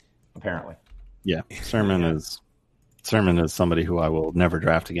 apparently. Yeah, Sermon is somebody who I will never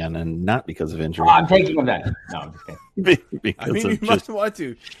draft again, and not because of injury. I'm taking him then. No, I'm just kidding. Because I mean, you must want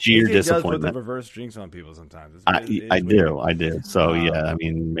to. Sheer AJ does put disappointment. the reverse jinx on people sometimes. I do. So yeah, I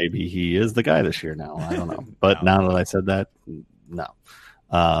mean, maybe he is the guy this year now. I don't know, but now that I said that, no.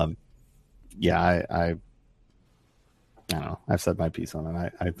 Yeah, I don't know. I've said my piece on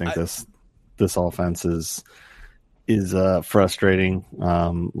it. I think this offense is frustrating,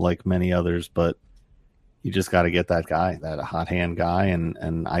 like many others, but you just got to get that guy, that hot hand guy,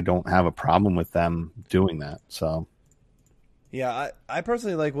 and I don't have a problem with them doing that. So, yeah, I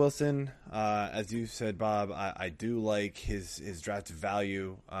personally like Wilson. As you said, Bob, I do like his draft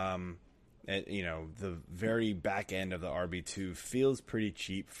value. And, you know, the very back end of the RB2 feels pretty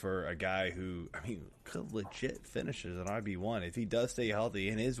cheap for a guy who, I mean, could legit finish as an RB1 if he does stay healthy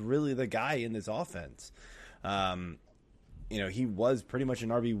and is really the guy in this offense. You know, he was pretty much an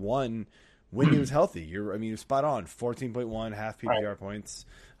RB1 when he was healthy. You're spot on. 14.1 half PPR points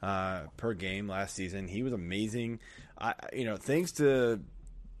per game last season. He was amazing. Thanks to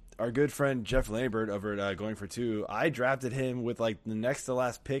our good friend Jeff Lambert over at Going for Two, I drafted him with like the next to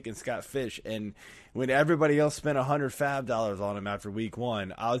last pick in Scott Fish, and when everybody else spent $100 fab on him after week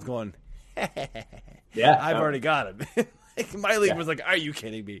 1, I was going, yeah, I've already got him. My league was like, are you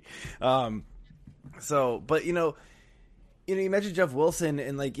kidding me? But you mentioned Jeff Wilson,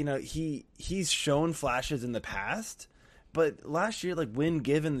 and like, you know, he's shown flashes in the past, but last year, like, when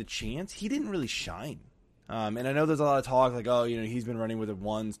given the chance, he didn't really shine. And I know there's a lot of talk like, oh, you know, he's been running with the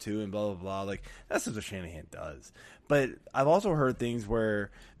 1s, 2, and blah, blah, blah. Like, that's what Shanahan does. But I've also heard things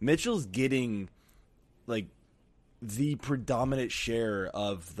where Mitchell's getting, like, the predominant share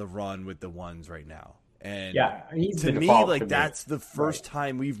of the run with the 1s right now. And yeah, to me, like, that's the first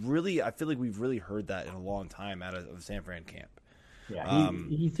time I feel like we've really heard that in a long time out of San Fran camp. Yeah,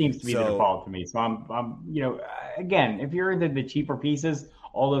 he seems to be the default to me. So I'm you know, again, if you're into the cheaper pieces,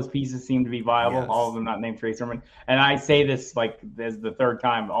 all those pieces seem to be viable. Yes. All of them not named Trey Sermon. And I say this like as the third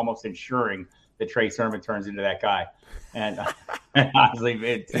time, almost ensuring that Trey Sermon turns into that guy. And honestly,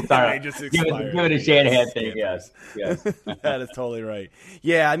 it's all right. Give it a Shanahan thing. Yes. That is totally right.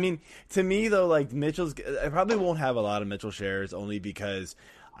 Yeah, I mean, to me though, like I probably won't have a lot of Mitchell shares only because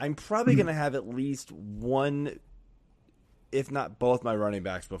I'm probably going to have at least one, if not both, my running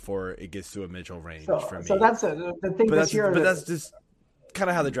backs before it gets to a Mitchell range for me. So that's the thing this year. But that's just kind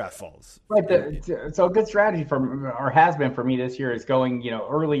of how the draft falls. Right. So a good strategy has been for me this year is going,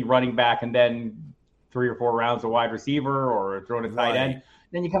 early running back and then 3 or 4 rounds of wide receiver or throwing a tight end.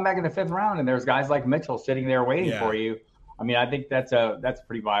 Then you come back in the 5th round and there's guys like Mitchell sitting there waiting for you. I mean, I think that's a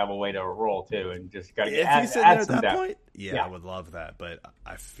pretty viable way to roll too, and just got to add some depth. Point, I would love that, but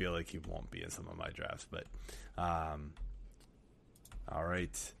I feel like he won't be in some of my drafts. But all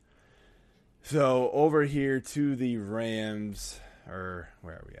right, so over here to the Rams, or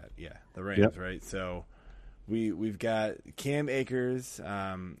where are we at? Yeah, the Rams, right? So we've got Cam Akers.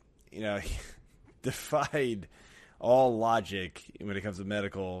 Defied all logic when it comes to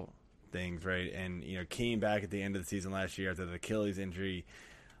medical things, right? And came back at the end of the season last year after the Achilles injury.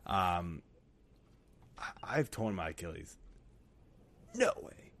 I've torn my Achilles. No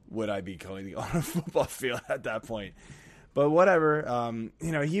way would I be going on a football field at that point. But whatever.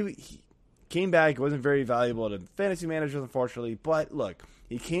 He came back. It wasn't very valuable to fantasy managers, unfortunately. But look,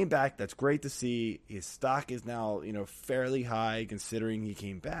 he came back. That's great to see. His stock is now fairly high considering he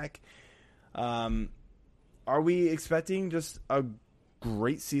came back. Are we expecting just a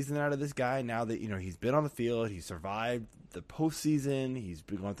great season out of this guy now that he's been on the field, he survived the postseason, he's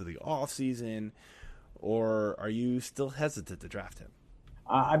been going through the off season, or are you still hesitant to draft him?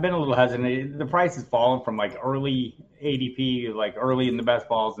 I've been a little hesitant. The price has fallen from like early ADP, like early in the best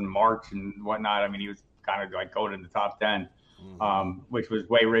balls in March and whatnot. I mean, he was kind of like going in the top 10, which was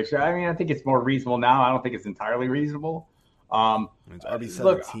way rich. I mean, I think it's more reasonable now. I don't think it's entirely reasonable. It's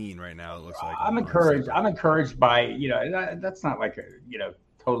RB17 right now. It looks like I'm encouraged. I'm encouraged by that's not like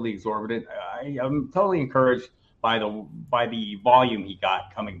totally exorbitant. I'm totally encouraged by the volume he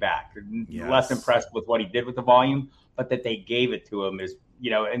got coming back. Yes. Less impressed with what he did with the volume, but that they gave it to him is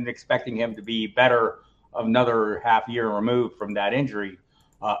and expecting him to be better another half year removed from that injury.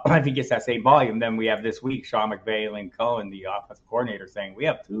 If he gets that same volume, then we have this week Sean McVay, Lynn Cohen, the offensive coordinator, saying we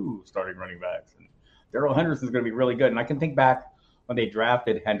have 2 starting running backs. And Darrell Henderson's going to be really good. And I can think back when they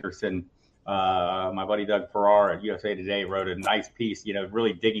drafted Henderson, my buddy Doug Farrar at USA Today wrote a nice piece,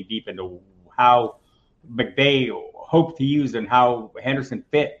 really digging deep into how McVay hoped to use and how Henderson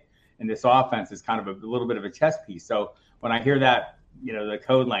fit in this offense is kind of a little bit of a chess piece. So when I hear that, the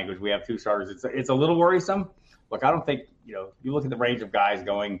code language, we have 2 starters, it's a little worrisome. Look, I don't think, you look at the range of guys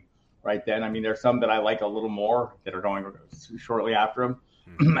going right then. I mean, there's some that I like a little more that are going shortly after him.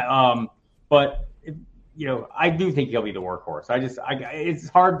 Mm-hmm. But I do think he'll be the workhorse. It's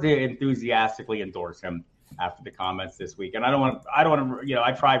hard to enthusiastically endorse him after the comments this week. And I don't want to,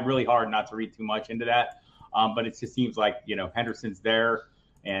 I tried really hard not to read too much into that. But it just seems like, Henderson's there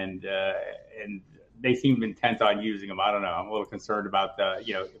and they seem intent on using him. I don't know. I'm a little concerned about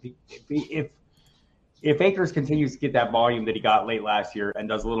if Akers continues to get that volume that he got late last year and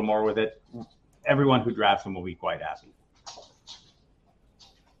does a little more with it, everyone who drafts him will be quite happy.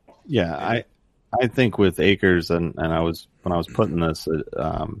 Yeah, I think with Akers and when I was putting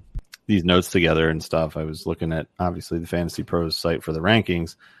these notes together and stuff, I was looking at obviously the Fantasy Pros site for the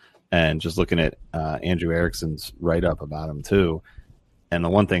rankings and just looking at Andrew Erickson's write up about him too. And the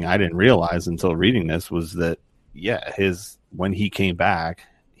one thing I didn't realize until reading this was that when he came back,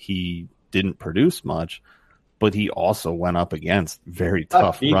 he didn't produce much, but he also went up against very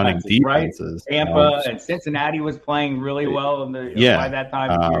tough running defenses. Right? Tampa and Cincinnati was playing really well by that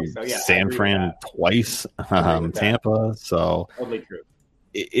time of year. So San Fran twice, Tampa. So totally true.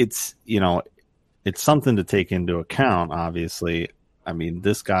 It's it's something to take into account. Obviously, I mean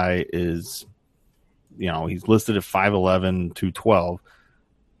this guy is, he's listed at 5'11", 212.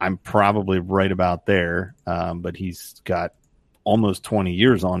 I'm probably right about there, but he's got almost 20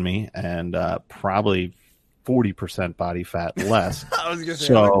 years on me and probably 40% body fat less. I was going to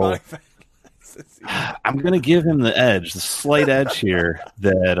say, body fat. I'm going to give him the slight edge here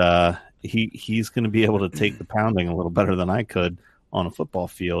that he's going to be able to take the pounding a little better than I could on a football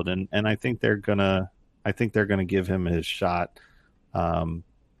field, and I think they're gonna give him his shot. Having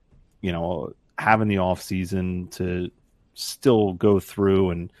the off season to still go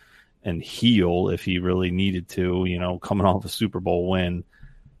through and heal if he really needed to, coming off a Super Bowl win.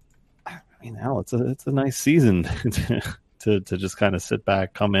 I mean, hell, it's a nice season to just kind of sit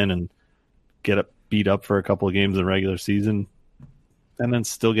back, come in and get beat up for a couple of games in the regular season and then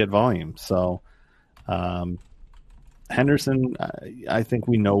still get volume. So, Henderson, I think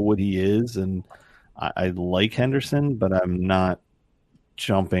we know what he is, and I like Henderson, but I'm not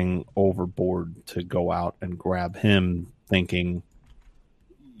jumping overboard to go out and grab him thinking,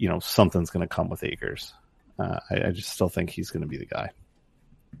 something's going to come with Akers. I just still think he's going to be the guy.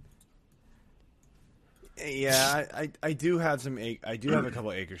 Yeah, I do have I do have a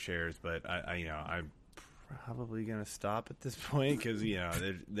couple Acre shares, but I'm probably gonna stop at this point because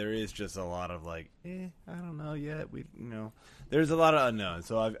there is just a lot of I don't know yet. There's a lot of unknowns,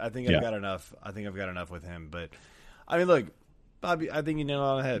 so I think I've got enough. I think I've got enough with him. But I mean, look, Bobby, I think you nailed it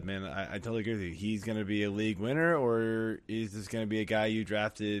on the head, man. I totally agree with you. He's gonna be a league winner, or is this gonna be a guy you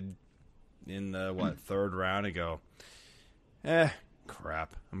drafted in the third round and go,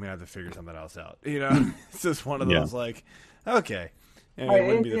 crap, I'm gonna have to figure something else out. It's just one of those okay. And it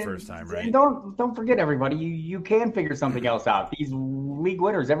wouldn't be the first time, right? And don't forget, everybody, you can figure something else out. These league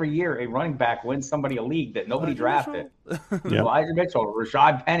winners every year, a running back wins somebody a league that nobody drafted. Elijah Mitchell,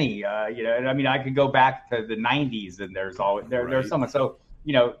 Rashad Penny. I could go back to the '90s, and there's someone. So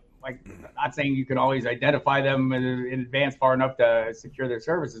not saying you can always identify them in advance far enough to secure their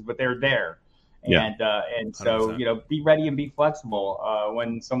services, but they're there. And so 100%. Be ready and be flexible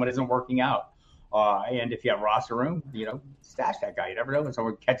when someone isn't working out. And if you have roster room, stash that guy. You never know when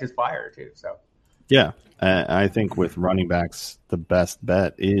someone catches fire too. So, yeah, I think with running backs, the best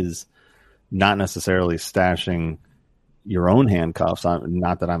bet is not necessarily stashing your own handcuffs.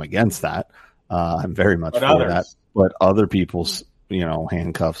 Not that I'm against that. I'm very much for that, but other people's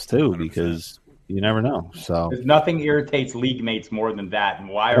handcuffs too, because you never know. So nothing irritates league mates more than that. And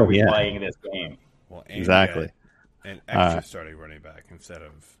why are we playing this game? Well, exactly. An extra starting running back instead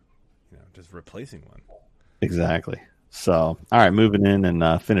of just replacing one. Exactly. So, all right, moving in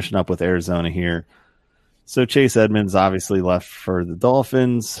and finishing up with Arizona here. So Chase Edmonds obviously left for the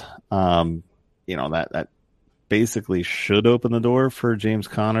Dolphins. That basically should open the door for James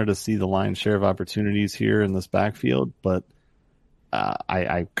Conner to see the lion's share of opportunities here in this backfield. But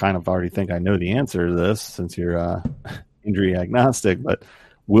I kind of already think I know the answer to this since you're injury agnostic. But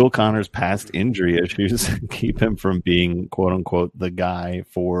will Connor's past injury issues keep him from being, quote unquote, the guy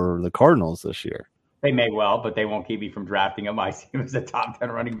for the Cardinals this year? They may well, but they won't keep me from drafting him. I see him as a top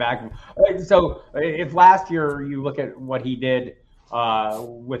 10 running back. So if last year you look at what he did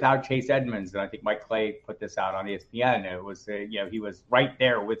without Chase Edmonds, and I think Mike Clay put this out on ESPN, it was, he was right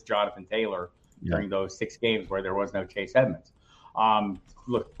there with Jonathan Taylor during those 6 games where there was no Chase Edmonds.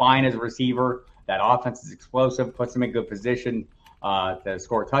 Looked fine as a receiver. That offense is explosive, puts him in good position to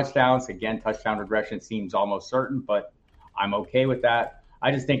score touchdowns. Again, touchdown regression seems almost certain, but I'm okay with that. I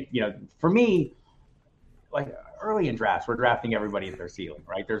just think, for me, early in drafts, we're drafting everybody at their ceiling,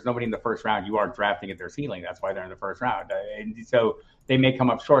 right? There's nobody in the first round. You are drafting at their ceiling. That's why they're in the first round. And so they may come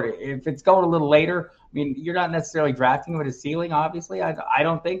up short. If it's going a little later, you're not necessarily drafting him at his ceiling, obviously. I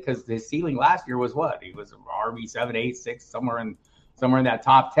don't think, because his ceiling last year was what? He was RB 7, 8, 6, somewhere in that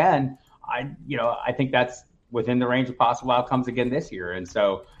top 10. I think that's within the range of possible outcomes again this year. And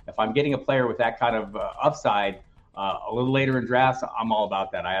so if I'm getting a player with that kind of upside a little later in drafts, I'm all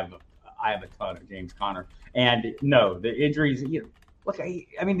about that. I have a ton of James Conner. And no, the injuries, the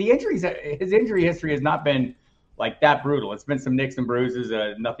injuries, his injury history has not been that brutal. It's been some nicks and bruises,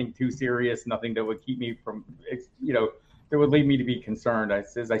 nothing too serious, nothing that would keep me from, that would lead me to be concerned.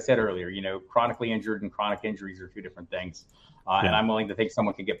 As I said earlier, chronically injured and chronic injuries are 2 different things. And I'm willing to think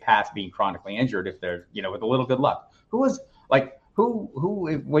someone can get past being chronically injured if they're, with a little good luck. When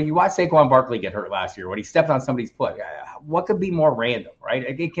you watch Saquon Barkley get hurt last year, when he stepped on somebody's foot, what could be more random,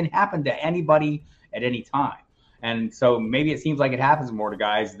 right? It can happen to anybody at any time. And so maybe it seems like it happens more to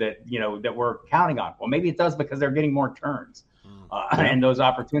guys that, that we're counting on. Well, maybe it does because they're getting more turns and those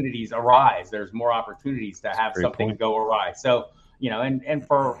opportunities arise. There's more opportunities to have something go awry. So, and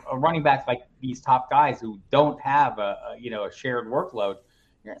for a running back like these top guys who don't have a shared workload,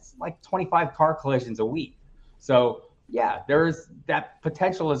 it's like 25 car collisions a week. So, yeah, there's that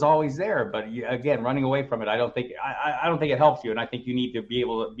potential is always there, but again, running away from it, I don't think it helps you, and I think you need to be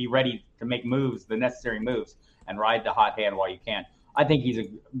able to be ready to make moves, the necessary moves, and ride the hot hand while you can. I think he's a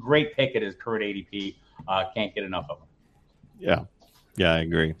great pick at his current ADP. Can't get enough of him. Yeah, I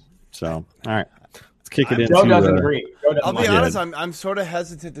agree. So, all right, let's kick it into. Joe doesn't agree. I'll be honest, I'm sort of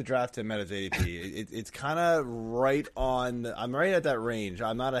hesitant to draft him at his ADP. It's kind of right on. I'm right at that range.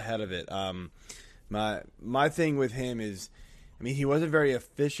 I'm not ahead of it. My thing with him is, he wasn't very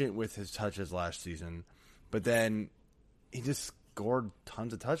efficient with his touches last season, but then he just scored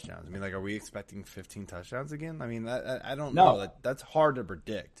tons of touchdowns. Are we expecting 15 touchdowns again? I don't know. That's hard to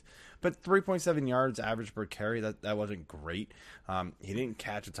predict. But 3.7 yards average per carry, that wasn't great. He didn't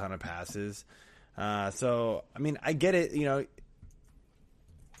catch a ton of passes. So I mean, I get it. You know,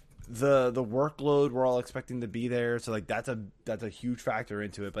 the workload we're all expecting to be there, so like that's a huge factor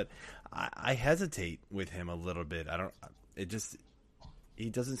into it. But I hesitate with him a little bit. He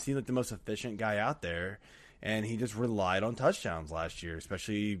doesn't seem like the most efficient guy out there, and he just relied on touchdowns last year,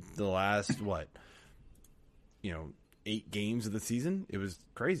 especially the last 8 games of the season. It was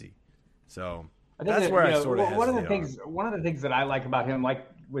crazy. So that's where I sort of hesitate. One of the things that I like about him, like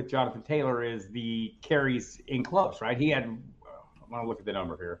with Jonathan Taylor, is the carries in close. Right? He had. I want to look at the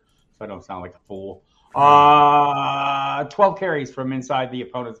number here, so I don't sound like a fool. 12 carries from inside the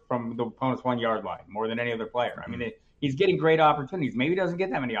opponent's 1 yard line, more than any other player. I mean, he's getting great opportunities. Maybe he doesn't get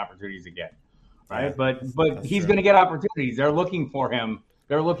that many opportunities again, right? Yeah, but he's going to get opportunities. They're looking for him.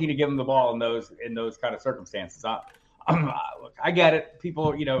 They're looking to give him the ball in those kind of circumstances. Look, I get it. People,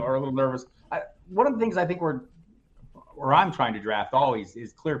 are a little nervous. One of the things I think where I'm trying to draft always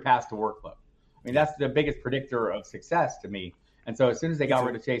is clear paths to workload. I mean, that's the biggest predictor of success to me. And so as soon as they got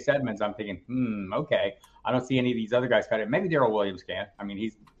rid of Chase Edmonds, I'm thinking, okay, I don't see any of these other guys cut it. Maybe Darrell Williams can. I mean,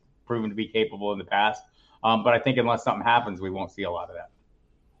 he's proven to be capable in the past. But I think unless something happens, we won't see a lot of that.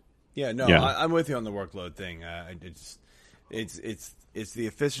 Yeah, no, I'm with you on the workload thing. It's the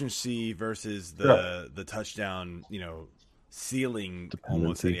efficiency versus the touchdown, ceiling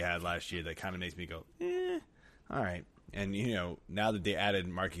almost that he had last year that kind of makes me go, all right. And, now that they added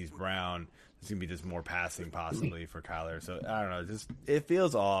Marquise Brown, it's going to be just more passing possibly for Kyler. So, I don't know. It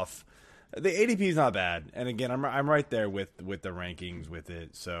feels off. The ADP is not bad. And, again, I'm right there with the rankings with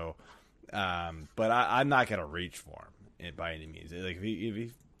it. So, but I'm not going to reach for him by any means. Like if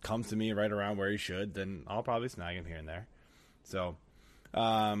he comes to me right around where he should, then I'll probably snag him here and there. So,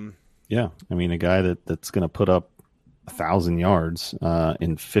 yeah. I mean, a guy that's going to put up 1,000 yards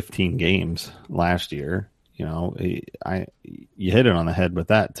in 15 games last year. You hit it on the head with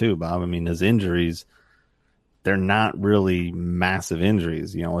that too, Bob. I mean, his injuries, they're not really massive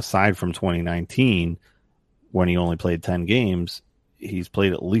injuries. Aside from 2019, when he only played 10 games, he's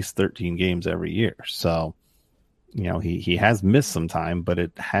played at least 13 games every year. So, he has missed some time, but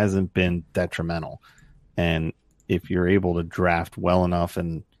it hasn't been detrimental. And if you're able to draft well enough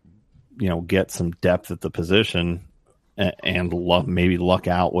and, get some depth at the position and maybe luck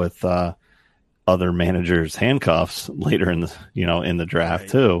out with, other managers' handcuffs later in the draft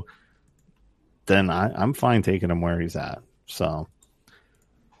too, then I'm fine taking him where he's at. So, all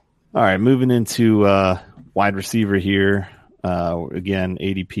right, moving into wide receiver here. Again,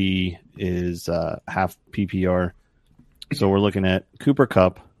 ADP is half PPR, so we're looking at Cooper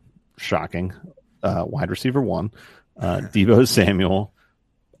Kupp, shocking, wide receiver 1, Deebo Samuel,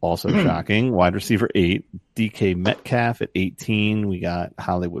 also shocking, wide receiver 8, DK Metcalf at 18. We got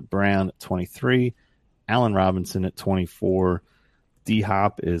Hollywood Brown at 23, Allen Robinson at 24.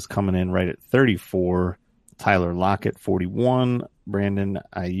 D-Hop is coming in right at 34. Tyler Lockett, 41. Brandon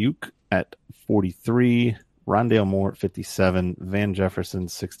Ayuk at 43. Rondale Moore at 57. Van Jefferson,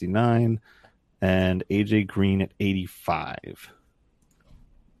 69. And AJ Green at 85.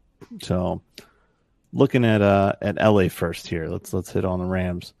 So, looking at LA first here. Let's hit on the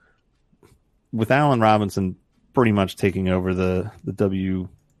Rams. With Allen Robinson pretty much taking over the WR2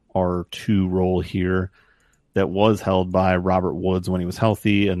 role here that was held by Robert Woods when he was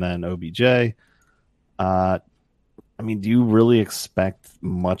healthy, and then OBJ. I mean, do you really expect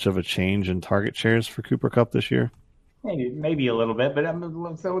much of a change in target shares for Cooper Kupp this year? Maybe a little bit, but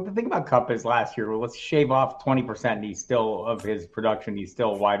so the thing about Kupp is last year, let's shave off 20%. He's still of his production. He's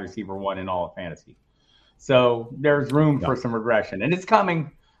still wide receiver 1 in all of fantasy. So there's room for some regression, and it's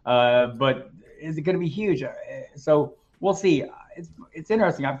coming. But is it going to be huge? So we'll see. It's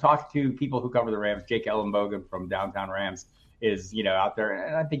interesting. I've talked to people who cover the Rams. Jake Ellenbogen from Downtown Rams is, out there,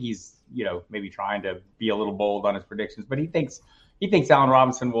 and I think he's, maybe trying to be a little bold on his predictions, but he thinks Allen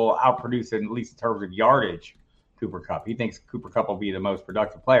Robinson will outproduce, at least in terms of yardage, Cooper Kupp. He thinks Cooper Kupp will be the most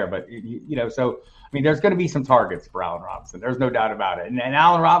productive player, but so I mean, there's going to be some targets for Allen Robinson. There's no doubt about it, and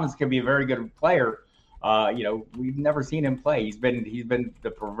Allen Robinson can be a very good player. We've never seen him play. He's been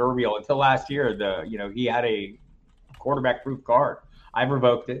the proverbial until last year. He had a quarterback-proof card. I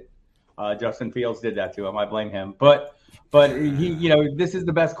revoked it. Justin Fields did that to him. I blame him. But he, this is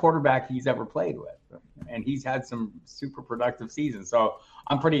the best quarterback he's ever played with, and he's had some super productive seasons. So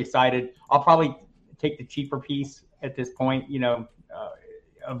I'm pretty excited. I'll probably take the cheaper piece at this point,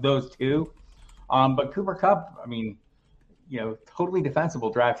 of those two. But Cooper Kupp, I mean, totally defensible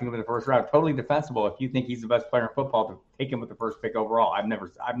drafting him in the first round. Totally defensible if you think he's the best player in football to take him with the first pick overall.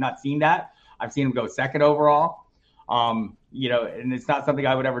 I've not seen that. I've seen him go second overall. And it's not something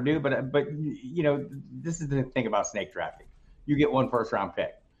I would ever do, but this is the thing about snake drafting. You get 1 first round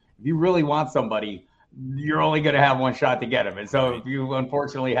pick. if you really want somebody, you're only going to have one shot to get him. And so if you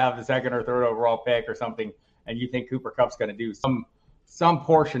unfortunately have the second or third overall pick or something, and you think Cooper Kupp's going to do some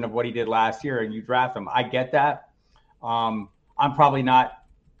portion of what he did last year, and you draft him, I get that. I'm probably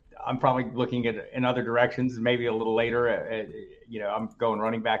looking at in other directions, maybe a little later. I'm going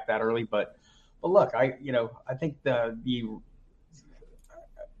running back that early, but look, I think I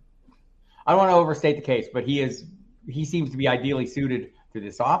don't want to overstate the case, but he seems to be ideally suited to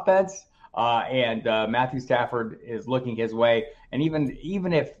this offense. And Matthew Stafford is looking his way. And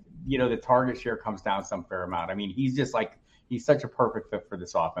even if, the target share comes down some fair amount, I mean, he's such a perfect fit for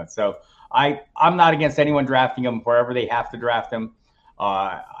this offense. So I'm not against anyone drafting him wherever they have to draft him.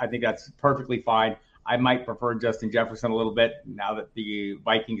 I think that's perfectly fine. I might prefer Justin Jefferson a little bit now that the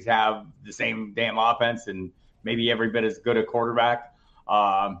Vikings have the same damn offense and maybe every bit as good a quarterback.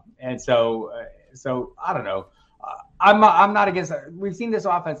 And so I don't know. I'm not against that. We've seen this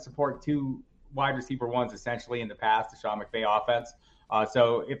offense support two wide receiver ones essentially in the past, the Sean McVay offense.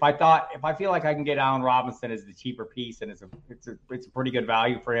 So if I feel like I can get Allen Robinson as the cheaper piece, and it's a pretty good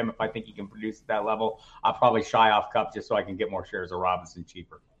value for him, if I think he can produce at that level, I'll probably shy off Kupp just so I can get more shares of Robinson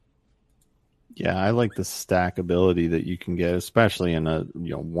cheaper. Yeah, I like the stackability that you can get, especially in a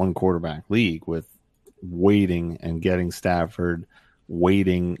one quarterback league with waiting and getting Stafford,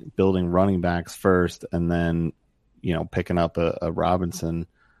 building running backs first, and then picking up a Robinson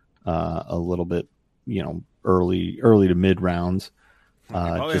a little bit early to mid rounds.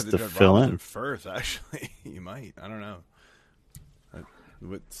 Just to fill in first, actually, you might. I don't know.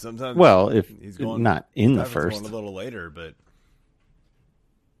 But sometimes, if he's going not in the first, going a little later, but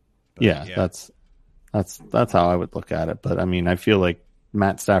yeah, that's how I would look at it. But I mean, I feel like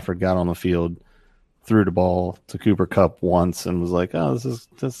Matt Stafford got on the field, threw the ball to Cooper Kupp once, and was like, "Oh, this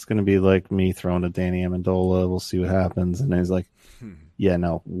is going to be like me throwing to Danny Amendola. We'll see what happens." And he's like, "Yeah,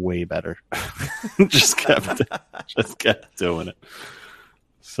 no, way better." just kept doing it.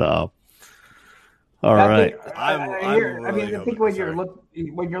 So, all right. I think when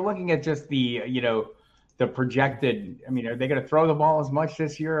you're looking at just the the projected, I mean, are they going to throw the ball as much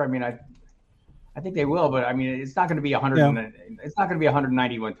this year? I mean, I think they will, but I mean, it's not going to be 100. Yeah. It's not going to be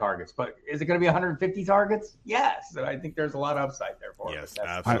 191 targets, but is it going to be 150 targets? Yes. So I think there's a lot of upside there for yes, us.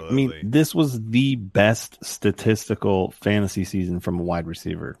 Absolutely. I mean, this was the best statistical fantasy season from a wide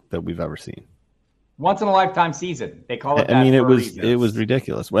receiver that we've ever seen. Once in a lifetime season. They call it that. I mean, it was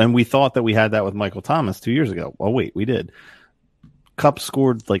ridiculous. And we thought that we had that with Michael Thomas 2 years ago. Well, wait, we did. Kupp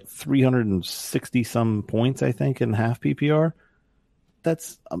scored like 360 some points, I think, in half PPR.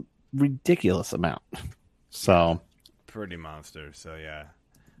 That's a ridiculous amount. So pretty monster. So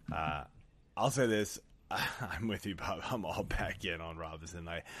yeah. I'll say this. I'm with you, Bob. I'm all back in on Robinson.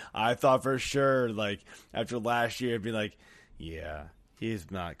 I thought for sure, like, after last year, I'd be like, yeah, he's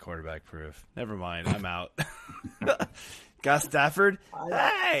not quarterback proof. Never mind. I'm out. Got Stafford.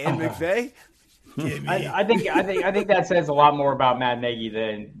 Hey, and McVay. I think that says a lot more about Matt Nagy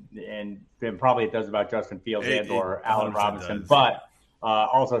than probably it does about Justin Fields or Allen Robinson. Does. But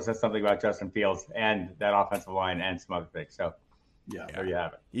also says something about Justin Fields and that offensive line and some other things. So yeah, there you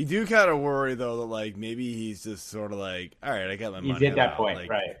have it. You do kind of worry though that like maybe he's just sort of like, all right, I got my money. He's at that point, like,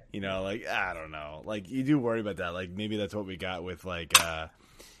 right? Like I don't know. Like you do worry about that. Like maybe that's what we got with like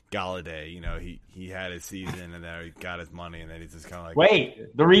Galladay. He had his season and then he got his money and then he's just kind of like,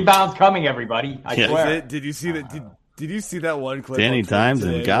 wait, the rebound's coming, everybody. I swear. Did you see that? Did you see that one clip? Danny Dimes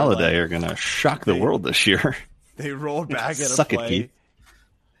and Galladay are gonna shock the world this year. They rolled back at a play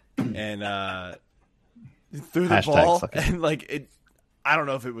and threw the ball and like it. I don't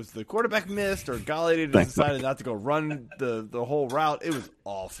know if it was the quarterback missed or Galladay decided not to go run the whole route. It was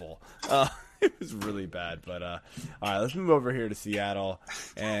awful. It was really bad. But all right, let's move over here to Seattle.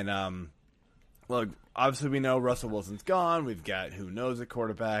 And look, obviously we know Russell Wilson's gone. We've got who knows at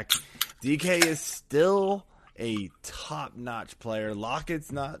quarterback. DK is still a top-notch player.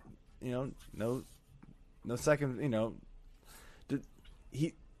 Lockett's not, no second,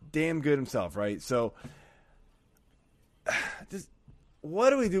 he damn good himself, right? So just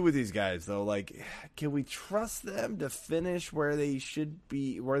what do we do with these guys, though? Like, can we trust them to finish where they should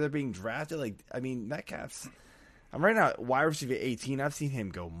be, where they're being drafted? Like, I mean, Metcalf's. I'm right now at wide receiver 18. I've seen him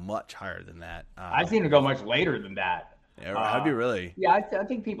go much higher than that. I've seen him go much later than that. Have you really? Yeah, I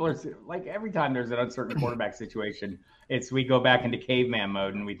think people are like every time there's an uncertain quarterback situation, we go back into caveman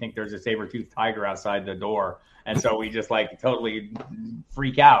mode and we think there's a saber-toothed tiger outside the door, and so we just like totally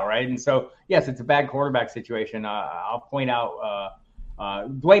freak out, right? And so yes, it's a bad quarterback situation. I'll point out.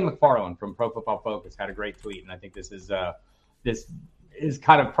 Dwayne McFarland from Pro Football Focus had a great tweet, and I think this is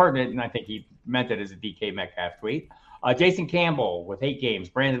kind of pertinent, and I think he meant it as a DK Metcalf tweet. Jason Campbell with 8 games,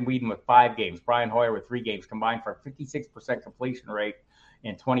 Brandon Whedon with 5 games, Brian Hoyer with 3 games, combined for a 56% completion rate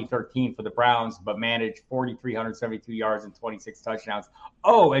in 2013 for the Browns, but managed 4,372 yards and 26 touchdowns.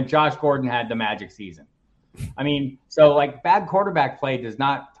 Oh, and Josh Gordon had the magic season. I mean, so like bad quarterback play does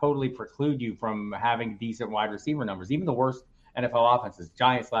not totally preclude you from having decent wide receiver numbers. Even the worst NFL offenses,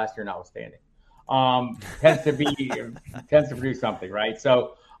 Giants last year notwithstanding, tends to produce something, right?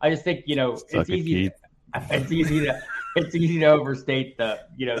 So I just think, it's easy to overstate the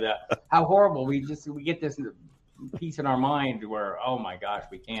how horrible we get this piece in our mind where, oh my gosh,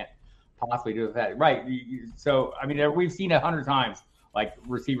 we can't possibly do that, right? So I mean, we've seen 100 times like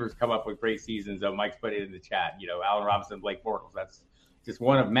receivers come up with great seasons. Mike's put it in the chat. Allen Robinson, Blake Bortles. That's just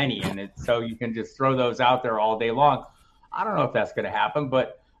one of many, and so you can just throw those out there all day long. I don't know if that's going to happen,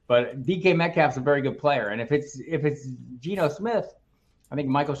 but DK Metcalf's a very good player, and if it's Geno Smith, I think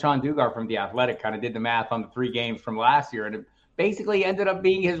Michael Sean Dugar from The Athletic kind of did the math on the 3 games from last year, and it basically ended up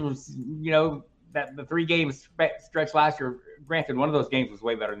being his, that the 3 games stretch last year. Granted, one of those games was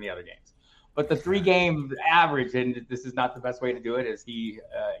way better than the other games, but the 3-game average, and this is not the best way to do it, as he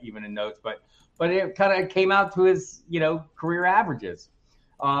even in notes, but it kind of came out to his career averages,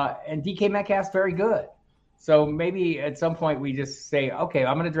 and DK Metcalf's very good. So maybe at some point we just say, okay,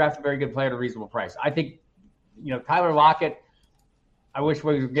 I'm going to draft a very good player at a reasonable price. I think, Tyler Lockett, I wish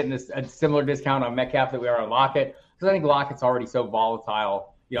we were getting a similar discount on Metcalf that we are on Lockett, because I think Lockett's already so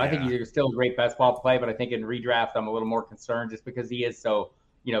volatile. I think he's still a great best ball play, but I think in redraft I'm a little more concerned just because he is so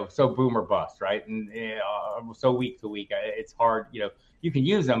boom or bust, right? And so week to week, it's hard. You can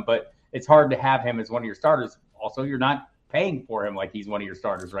use him, but it's hard to have him as one of your starters. Also, you're not paying for him like he's one of your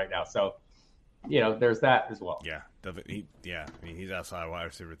starters right now. So, there's that as well. Yeah, definitely. I mean, he's outside wide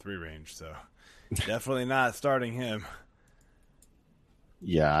receiver 3 range, so definitely not starting him.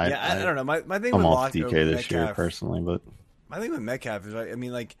 Yeah, I don't know. My thing I'm with off DK this Metcalf, year personally, but my thing with Metcalf is, I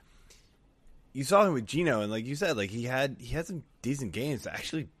mean, like you saw him with Geno, and like you said, like he had some decent games,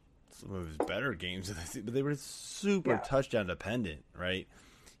 actually some of his better games, but they were super touchdown dependent, right?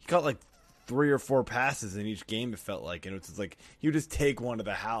 He caught like 3 or 4 passes in each game, it felt like, and it was like he would just take one to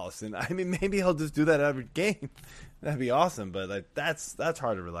the house, and I mean maybe he'll just do that every game. That'd be awesome, but like that's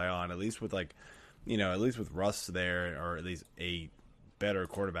hard to rely on, at least with Russ there, or at least a better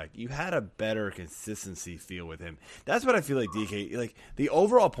quarterback. You had a better consistency feel with him. That's what I feel like DK, like the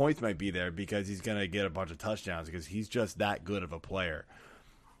overall points might be there because he's going to get a bunch of touchdowns because he's just that good of a player.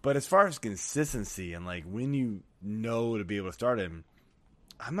 But as far as consistency and like when to be able to start him,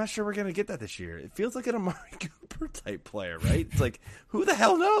 I'm not sure we're going to get that this year. It feels like an Amari Cooper type player, right? It's like, who the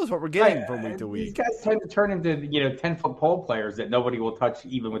hell knows what we're getting from week to week? These guys tend to turn into 10-foot pole players that nobody will touch,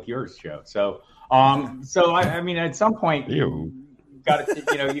 even with yours, Joe. So I mean, at some point, you've got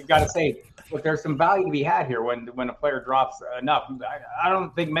to say, look, there's some value to be had here when a player drops enough. I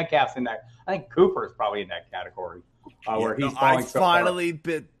don't think Metcalf's in that. I think Cooper is probably in that category. Where he's I finally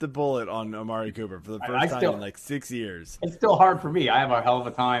bit the bullet on Amari Cooper for the first time in like 6 years. It's still hard for me. I have a hell of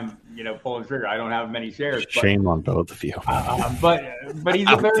a time, pulling trigger. I don't have many shares. Shame on both of you. But he's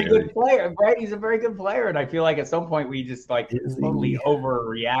a very good player, right? He's a very good player, and I feel like at some point we just totally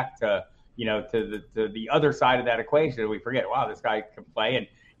overreact to the other side of that equation. We forget, wow, this guy can play, and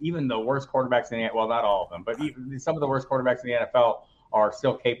even the worst quarterbacks in the NFL, not all of them, but even some of the worst quarterbacks in the NFL are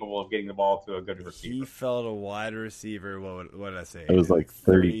still capable of getting the ball to a good receiver. He fell to wide receiver. What did I say? It was like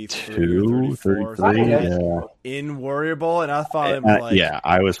 32, 33. Yeah. In Warrior Bowl, and I thought him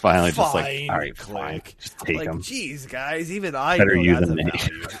I was finally just like, all right, fine, just take him. Geez, guys, even I better know you that's than a me.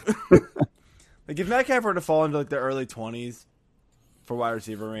 value. Like if Metcalf were to fall into like the early 20s for wide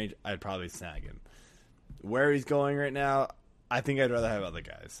receiver range, I'd probably snag him. Where he's going right now, I think I'd rather have other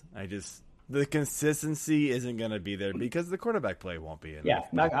guys. The consistency isn't going to be there because the quarterback play won't be in. Yeah,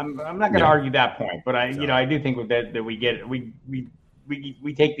 I'm not going to argue that point, but I do think that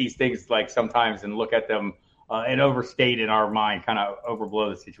we take these things like sometimes and look at them and overstate in our mind, kind of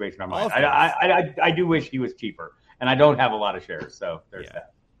overblow the situation in our mind. I do wish he was cheaper, and I don't have a lot of shares, so there's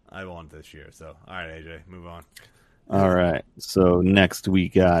that. I want this year, so all right, AJ, move on. All right, so next we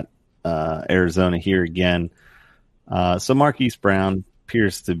got Arizona here again. So Marquise Brown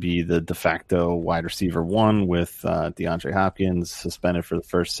appears to be the de facto wide receiver 1 with DeAndre Hopkins suspended for the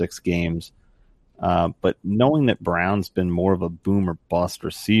first 6 games. But knowing that Brown's been more of a boom or bust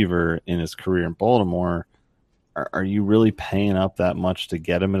receiver in his career in Baltimore, are you really paying up that much to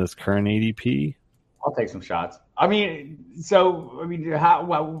get him at his current ADP? I'll take some shots. Why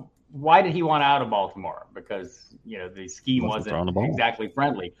did he want out of Baltimore? Because the scheme wasn't exactly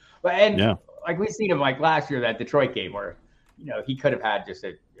friendly. But like we've seen him like last year, that Detroit game where he could have had just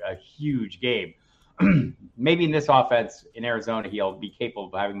a huge game. maybe in this offense in Arizona, he'll be capable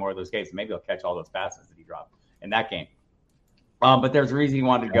of having more of those games. Maybe he'll catch all those passes that he dropped in that game. But there's a reason he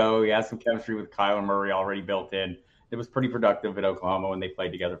wanted to go. He has some chemistry with Kyler Murray already built in. It was pretty productive at Oklahoma when they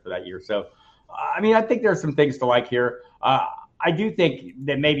played together for that year. So, I mean, I think there's some things to like here. I do think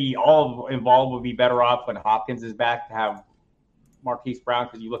that maybe all involved would be better off when Hopkins is back to have Marquise Brown,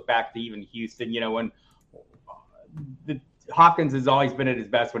 because you look back to even Houston, when Hopkins has always been at his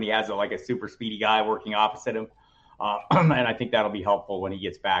best when he has a super speedy guy working opposite him. And I think that'll be helpful when he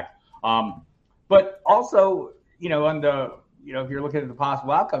gets back. But also, on the, if you're looking at the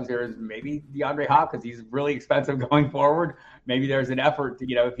possible outcomes here, is maybe DeAndre Hopkins, he's really expensive going forward. Maybe there's an effort to,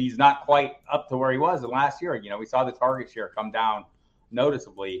 if he's not quite up to where he was in last year, we saw the target share come down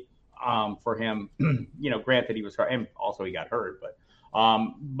noticeably for him. Granted he was hurt and also he got hurt,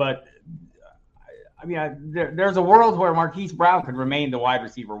 but I mean, there's a world where Marquise Brown could remain the wide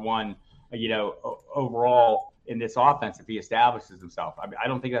receiver one, overall in this offense if he establishes himself. I mean, I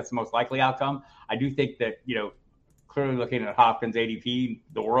don't think that's the most likely outcome. I do think that, clearly looking at Hopkins ADP,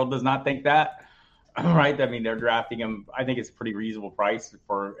 the world does not think that, right? I mean, they're drafting him. I think it's a pretty reasonable price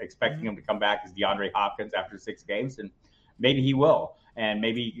for expecting him to come back as DeAndre Hopkins after 6 games, and maybe he will. And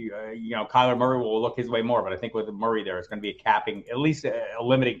maybe, Kyler Murray will look his way more. But I think with Murray there, it's going to be a capping, at least a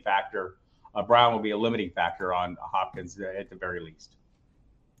limiting factor. Brown will be a limiting factor on Hopkins at the very least.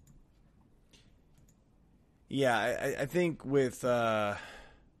 Yeah, I think with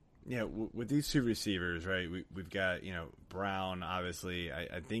with these two receivers, right? We've got Brown. Obviously,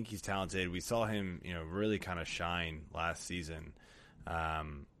 I think he's talented. We saw him really kind of shine last season,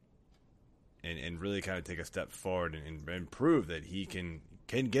 and really kind of take a step forward and prove that he can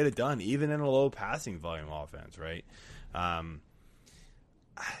get it done even in a low passing volume offense, right?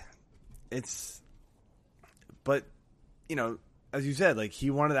 But as you said, he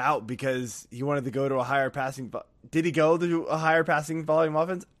wanted out because he wanted to go to a higher passing. Did he go to a higher passing volume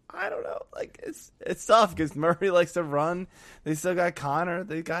offense? I don't know. It's tough because Murray likes to run. They still got Connor.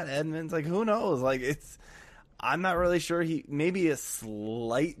 They got Edmonds. Who knows? I'm not really sure. He maybe a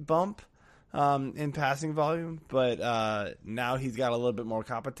slight bump in passing volume, but now he's got a little bit more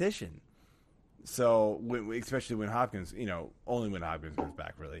competition. So especially when Hopkins, only when Hopkins goes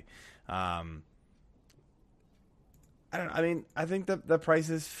back, really. I don't know. I mean, I think the price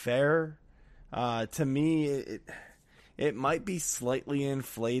is fair. To me, it might be slightly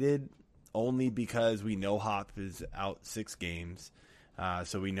inflated only because we know Hop is out 6 games.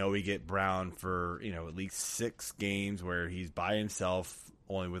 So we know we get Brown for, at least 6 games where he's by himself,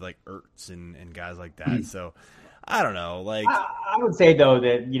 only with Ertz and guys like that. So I don't know. I would say though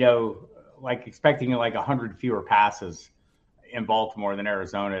that, expecting 100 fewer passes in Baltimore than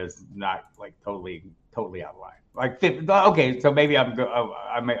Arizona is not totally out of line. 50, okay, so maybe I'm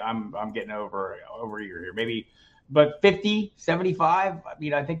getting over ear here. Maybe, but 50, 75. I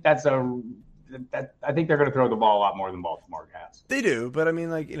mean, I think I think they're going to throw the ball a lot more than Baltimore has. They do, but I mean,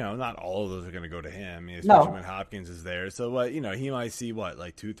 not all of those are going to go to him. I mean, especially when Hopkins is there. So he might see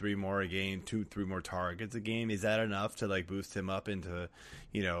 2-3 more a game, 2-3 more targets a game. Is that enough to boost him up into,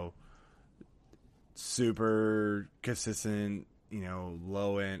 super consistent?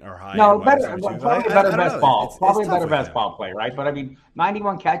 Low end or high. No, probably better best ball. Probably better best ball play, right? But I mean,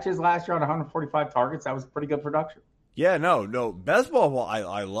 91 catches last year on 145 targets. That was pretty good production. Yeah, no, best ball. Well,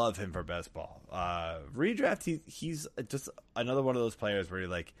 I love him for best ball. Redraft, he's just another one of those players where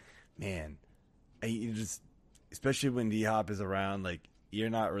you're man, you just, especially when D Hop is around, you're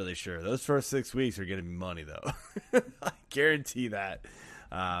not really sure. Those first 6 weeks are going to be money though. I guarantee that.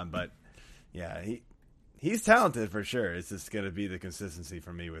 But yeah, He's talented for sure. It's just going to be the consistency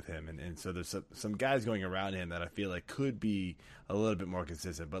for me with him. And so there's some guys going around him that I feel could be a little bit more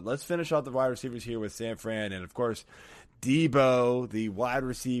consistent. But let's finish off the wide receivers here with San Fran. And, of course, Debo, the wide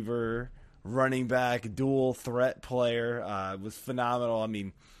receiver, running back, dual threat player, was phenomenal. I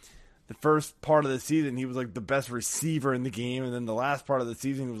mean, the first part of the season, he was the best receiver in the game. And then the last part of the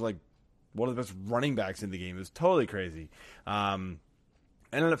season, he was one of the best running backs in the game. It was totally crazy.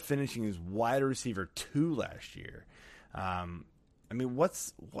 Ended up finishing as wide receiver 2 last year. I mean,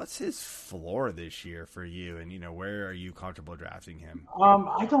 what's his floor this year for you? And, where are you comfortable drafting him?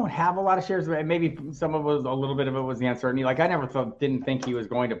 I don't have a lot of shares. Maybe some of it was, a little bit of it was the uncertainty. I never didn't think he was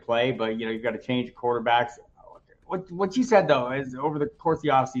going to play, but, you've got to change quarterbacks. What you said, though, is over the course of the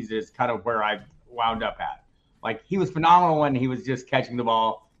offseason is kind of where I wound up at. He was phenomenal when he was just catching the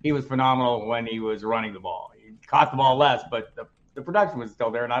ball. He was phenomenal when he was running the ball. He caught the ball less, but the production was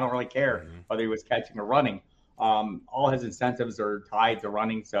still there, and I don't really care whether he was catching or running. All his incentives are tied to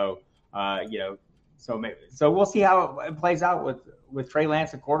running, so so we'll see how it plays out with Trey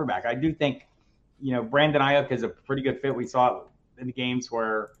Lance at quarterback. I do think Brandon Ayuk is a pretty good fit. We saw it in the games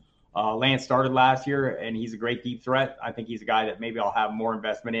where Lance started last year, and he's a great deep threat. I think he's a guy that maybe I'll have more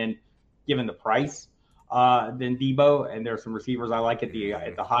investment in, given the price, than Debo. And there's some receivers I like at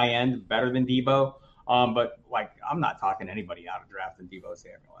the high end better than Debo. But like, I'm not talking anybody out of drafting Debo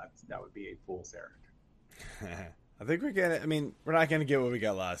Samuel. That would be a fool's errand. I think we're gonna. I mean, we're not gonna get what we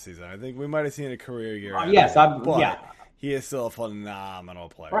got last season. I think we might have seen a career year. Yes, but he is still a phenomenal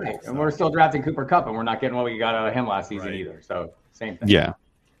player. Right, so. and we're still drafting Cooper Kupp, and we're not getting what we got out of him last season either. So same thing. Yeah,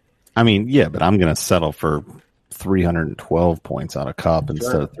 I mean, yeah, but I'm gonna settle for 312 points out of Kupp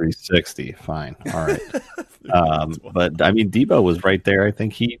instead of 360. Fine, all right. But I mean, Debo was right there. I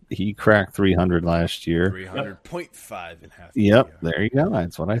think he cracked 300 last year. 300.5 in half. Yep, there you go.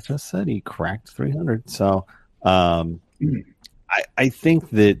 That's what I just said. He cracked 300. So I think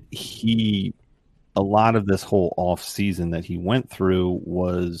that a lot of this whole off season that he went through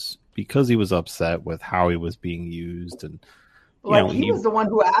was because he was upset with how he was being used, and he was the one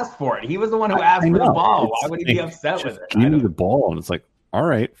who asked for it. He was the one who asked for the ball. Why would he be upset with it? Give me the ball, and it's like, all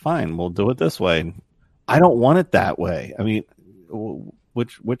right, fine, we'll do it this way. I don't want it that way. I mean,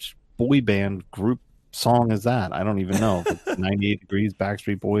 which boy band group song is that? I don't even know if it's 98 Degrees,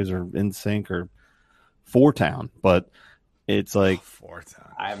 Backstreet Boys, or NSYNC, or Four Town. But it's like Four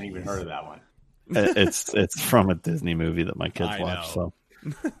Town. I haven't even heard of that one. It's from a Disney movie that my kids watch. So,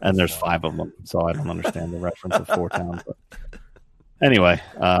 and there's 5 of them, so I don't understand the reference of Four Town. But anyway,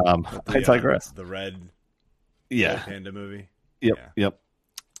 I digress. The red panda movie. Yep.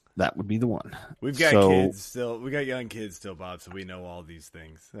 That would be the one. We've got kids still. We got young kids still, Bob, so we know all these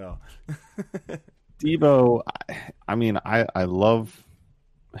things. So Debo, I mean, I love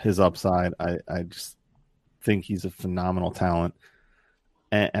his upside. I just think he's a phenomenal talent.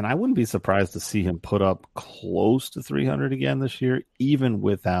 And I wouldn't be surprised to see him put up close to 300 again this year, even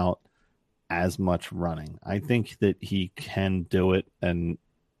without as much running. I think that he can do it, and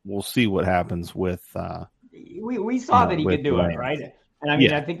we'll see what happens with. We saw that he could do it, right? And I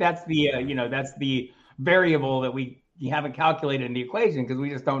mean, I think that's the that's the variable that we haven't calculated in the equation because we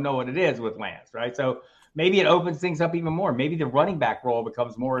just don't know what it is with Lance, right? So maybe it opens things up even more. Maybe the running back role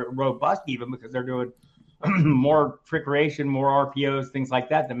becomes more robust even because they're doing more trick creation, more RPOs, things like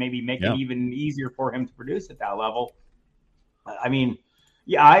that maybe make it even easier for him to produce at that level. I mean,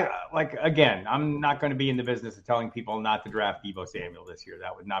 I'm not going to be in the business of telling people not to draft Debo Samuel this year.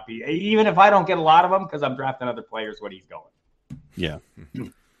 That would not be, even if I don't get a lot of them because I'm drafting other players what he's going. Yeah.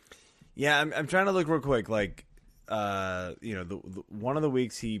 Yeah, I'm trying to look real quick. Like, one of the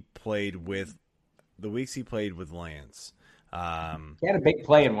weeks he played with Lance. He had a big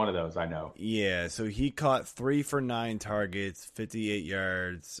play in one of those, I know. Yeah, so he caught 3 for 9 targets, 58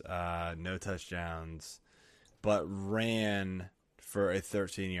 yards, no touchdowns, but ran for a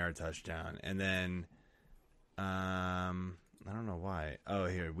 13-yard touchdown. And then, I don't know why. Oh,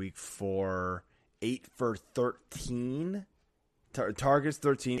 here, week 4, 8 for 13. Targets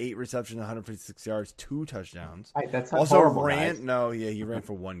 13, 8 receptions, 156 yards, 2 touchdowns. Right, that's also horrible, ran. guys. No, yeah, he ran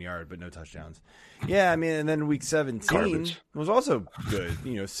for 1 yard, but no touchdowns. Yeah, I mean, and then week 17 Garbage. was also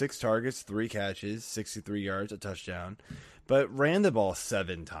good. 6 targets, 3 catches, 63 yards, a touchdown, but ran the ball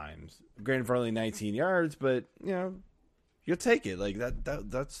 7 times. Granted, for only 19 yards, but you'll take it. Like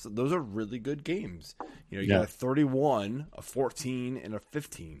those are really good games. You got a 31, a 14, and a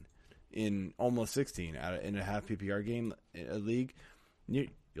 15. In almost 16 in a half PPR game, a league,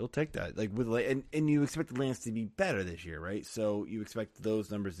 you'll take that. Like and you expect Lance to be better this year, right? So you expect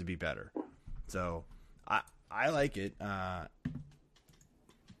those numbers to be better. So I like it. I'm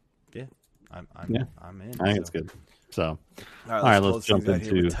in. I think it's good. So all right, let's jump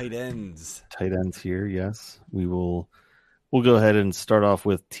into tight ends. Tight ends here. Yes, we'll go ahead and start off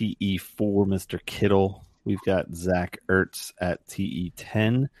with TE4, Mr. Kittle. We've got Zach Ertz at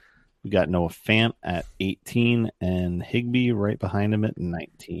TE10. We got Noah Fant at 18 and Higbee right behind him at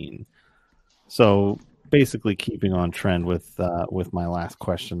 19. So basically keeping on trend with my last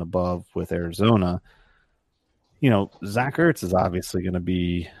question above with Arizona, Zach Ertz is obviously going to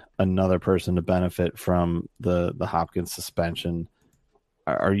be another person to benefit from the Hopkins suspension.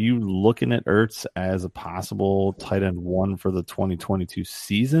 Are you looking at Ertz as a possible tight end 1 for the 2022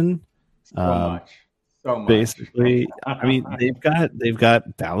 season? So much. Basically, I mean, they've got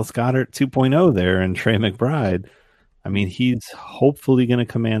Dallas Goedert 2.0 there and Trey McBride. I mean, he's hopefully going to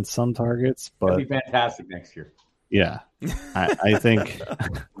command some targets, but it'll be fantastic next year. Yeah, I think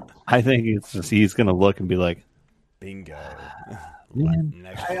it's just he's going to look and be like, bingo.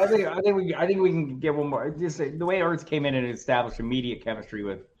 I think we can get one more. Just the way Ertz came in and established immediate chemistry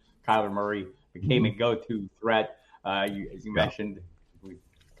with Kyler Murray, became a go-to threat. As you mentioned.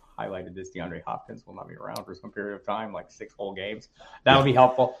 highlighted this, DeAndre Hopkins will not be around for some period of time, like 6 whole games. That would be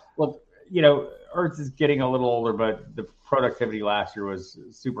helpful. Look, Ertz is getting a little older, but the productivity last year was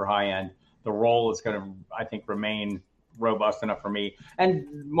super high end. The role is going to, I think, remain robust enough for me. And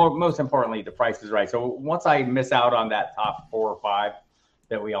most importantly, the price is right. So once I miss out on that top 4 or 5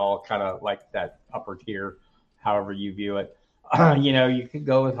 that we all kind of like, that upper tier, however you view it, you could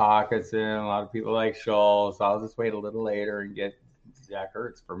go with Hawkinson. A lot of people like Schultz. I'll just wait a little later and get Zach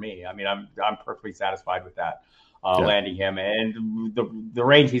Ertz for me. I mean, I'm perfectly satisfied with that, landing him. And the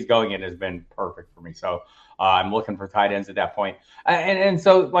range he's going in has been perfect for me. So I'm looking for tight ends at that point. And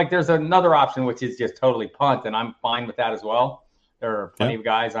so, like, there's another option, which is just totally punt, and I'm fine with that as well. There are plenty of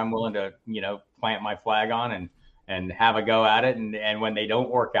guys I'm willing to, plant my flag on and have a go at it. And when they don't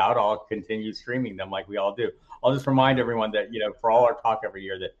work out, I'll continue streaming them like we all do. I'll just remind everyone that, for all our talk every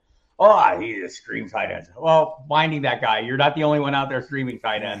year that, he just streams tight ends. Well, finding that guy, you're not the only one out there streaming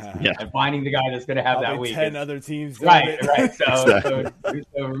tight ends. Yeah. And finding the guy that's going to have that week. 10 other teams. Right. So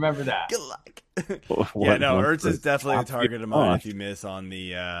remember that. Good luck. Ertz is definitely a target of mine if you miss on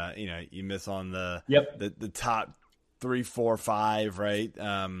the, you miss on the top 3, 4, 5, right?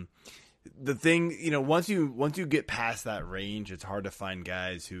 The thing, once you get past that range, it's hard to find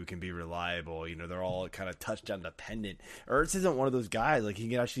guys who can be reliable. They're all kind of touchdown dependent. Ertz isn't one of those guys. Like, he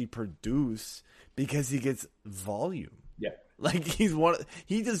can actually produce because he gets volume. Yeah. Like,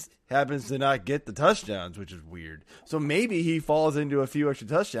 he just happens to not get the touchdowns, which is weird. So maybe he falls into a few extra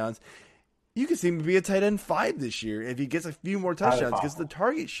touchdowns. You could see him be a tight end 5 this year if he gets a few more touchdowns, because the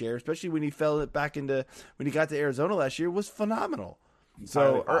target share, especially when he fell back into when he got to Arizona last year, was phenomenal.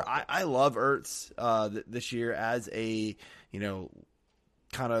 So I love Ertz this year as a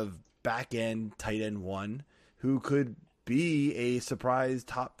kind of back end tight end 1 who could be a surprise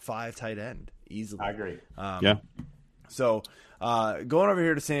top 5 tight end easily. I agree. So going over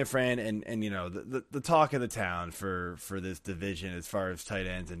here to San Fran and the talk of the town for this division as far as tight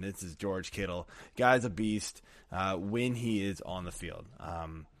ends, and this is George Kittle. Guy's a beast when he is on the field.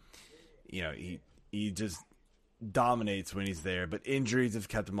 He just dominates when he's there, but injuries have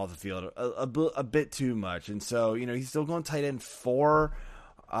kept him off the field a bit too much, and so he's still going tight end 4.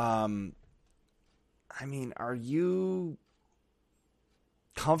 I mean, are you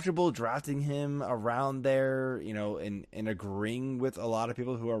comfortable drafting him around there, and agreeing with a lot of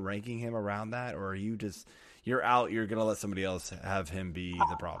people who are ranking him around that, or are you just you're gonna let somebody else have him be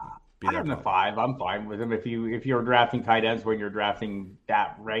the problem? I have him at 5. I'm fine with him. If you're drafting tight ends when you're drafting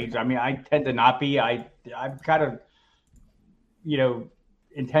that range, I mean, I tend to not be. I've kind of,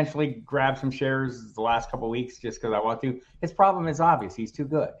 intentionally grabbed some shares the last couple of weeks just because I want to. His problem is obvious. He's too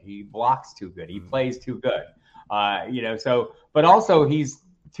good. He blocks too good. He plays too good. So, but also he's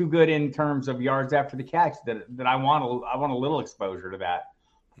too good in terms of yards after the catch that I want a little exposure to that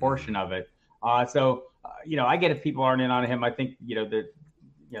portion of it. I get if people aren't in on him. I think,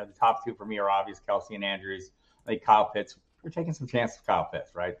 the top 2 for me are obvious, Kelsey and Andrews. I think Kyle Pitts, we're taking some chances with Kyle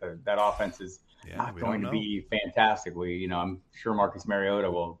Pitts, right? That offense is not going to be fantastic. I'm sure Marcus Mariota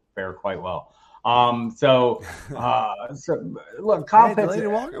will fare quite well. Look, Kyle Pitts. Delaney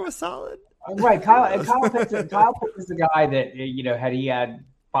Walker was solid. Right. Kyle Pitts is the guy that, had he had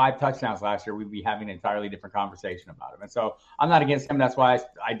 5 touchdowns last year, we'd be having an entirely different conversation about him. And so I'm not against him. That's why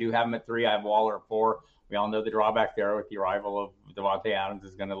I do have him at 3. I have Waller at 4. We all know the drawback there with the arrival of Devontae Adams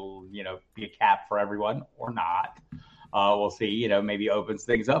is going to, be a cap for everyone or not. We'll see, maybe opens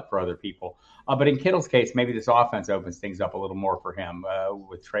things up for other people. But in Kittle's case, maybe this offense opens things up a little more for him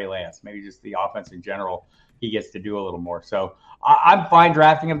with Trey Lance. Maybe just the offense in general, he gets to do a little more. So I'm fine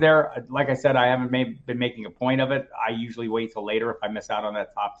drafting him there. Like I said, I haven't been making a point of it. I usually wait till later if I miss out on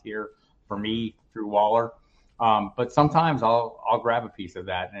that top tier for me through Waller. But sometimes I'll grab a piece of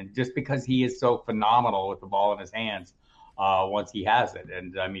that. And just because he is so phenomenal with the ball in his hands once he has it.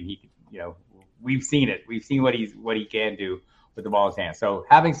 And I mean, we've seen it. We've seen what he can do with the ball in his hands. So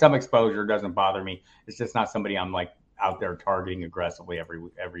having some exposure doesn't bother me. It's just not somebody I'm like out there targeting aggressively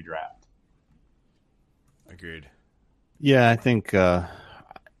every draft. Agreed. Yeah, I think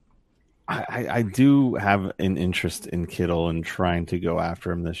I do have an interest in Kittle and trying to go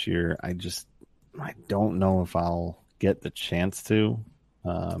after him this year. I don't know if I'll get the chance to.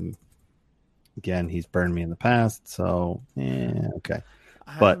 Again, he's burned me in the past, so okay.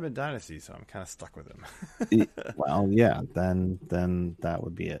 I have him in Dynasty, so I'm kind of stuck with him. Well, yeah, then that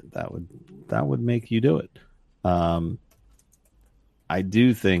would be it. That would make you do it. I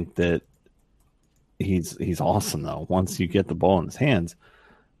do think that he's awesome though once you get the ball in his hands.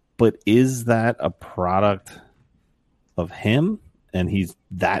 But is that a product of him? And he's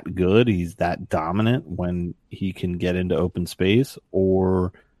that good, he's that dominant when he can get into open space,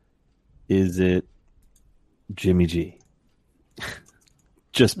 or is it Jimmy G?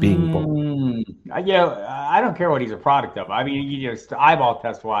 Just being bold. I don't care what he's a product of. I mean, just eyeball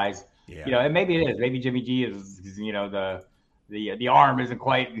test wise, and maybe it is. Maybe Jimmy G is the arm isn't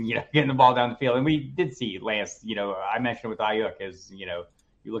quite getting the ball down the field. And we did see Lance. I mentioned with Ayuk as you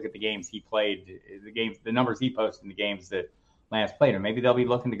look at the games he played, the numbers he posted in the games that Lance played, and maybe they'll be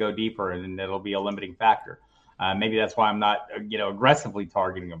looking to go deeper, and it'll be a limiting factor. Maybe that's why I'm not aggressively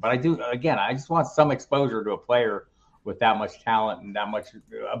targeting him. But I just want some exposure to a player with that much talent and that much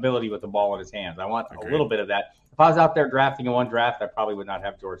ability with the ball in his hands. I want a little bit of that. If I was out there drafting in one draft, I probably would not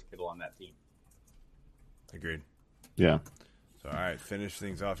have George Kittle on that team. Agreed. Yeah. So, all right, finish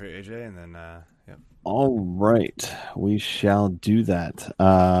things off here, AJ, and then, yep. All right. We shall do that.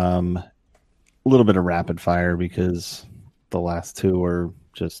 A little bit of rapid fire because the last two are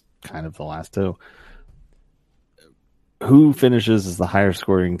just kind of the last two. Who finishes as the higher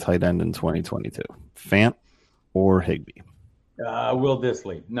scoring tight end in 2022? Fant or Higbee? Will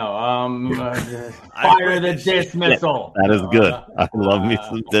Dissly. No. Fire the dismissal. That is good. I love me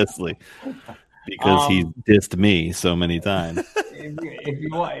some Dissly because he dissed me so many times. If you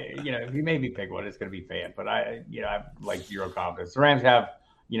want, if you made me pick one, it's going to be Fant. But I have like zero confidence. The Rams have,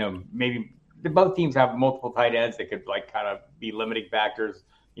 maybe both teams have multiple tight ends that could like kind of be limiting factors.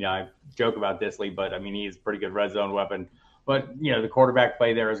 I joke about Dissly, but I mean he's a pretty good red zone weapon. But the quarterback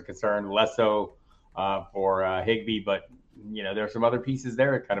play there is a concern, less so for Higbee, but there's some other pieces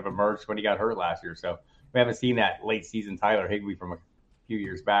there that kind of emerged when he got hurt last year. So we haven't seen that late season Tyler Higbee from a few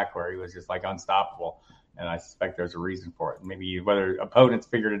years back where he was just like unstoppable. And I suspect there's a reason for it. Maybe whether opponents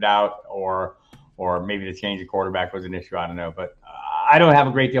figured it out or maybe the change of quarterback was an issue. I don't know, but I don't have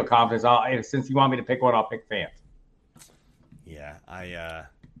a great deal of confidence. Since you want me to pick one, I'll pick Fant. Yeah,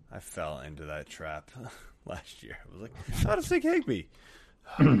 I fell into that trap last year. I was like, how to pick Higbee?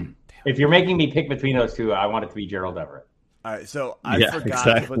 If you're making me pick between those two, I want it to be Gerald Everett. All right, so I forgot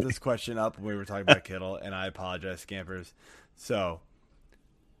to put this question up when we were talking about Kittle, and I apologize, Scampers. So,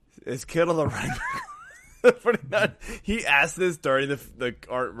 is Kittle the running back? He asked this during the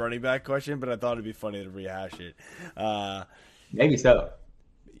art running back question, but I thought it'd be funny to rehash it. Maybe so.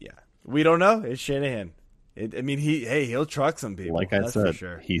 Yeah, we don't know. It's Shanahan. He'll truck some people. Like I said,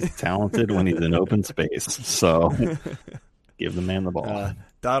 sure. He's talented when he's in open space. So give the man the ball.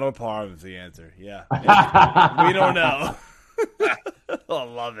 Donald Parham is the answer. Yeah, we don't know. I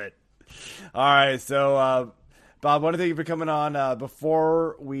love it. All right, so Bob, I want to thank you for coming on.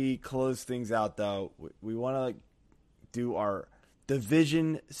 Before we close things out, though, we want to do our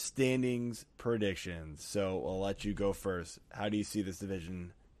division standings predictions. So I'll let you go first. How do you see this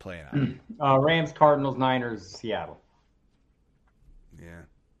division playing out? Rams, Cardinals, Niners, Seattle. Yeah.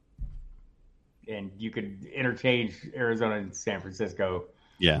 And you could interchange Arizona and San Francisco.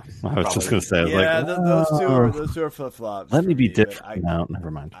 Yeah, I was just going to say. Those two are flip flops. Let me be different. No, never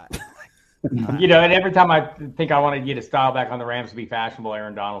mind. And every time I think I want to get a style back on the Rams to be fashionable,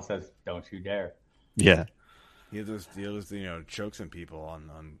 Aaron Donald says, "Don't you dare." Yeah. He'll just choke some people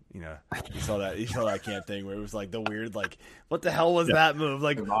on you saw that camp thing where it was like the weird like what the hell was that move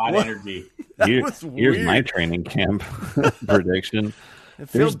like odd energy. Here's my training camp prediction. It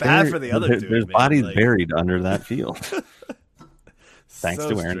feels bad for the other dude. There's bodies buried under that field. Thanks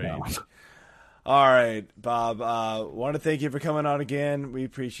to Aaron Donald. All right, Bob. Want to thank you for coming on again. We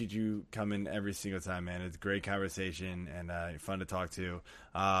appreciate you coming every single time, man. It's a great conversation and fun to talk to.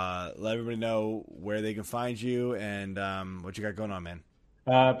 Let everybody know where they can find you and what you got going on, man.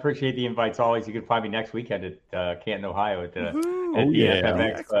 Appreciate the invites always. You can find me next weekend at Canton, Ohio at the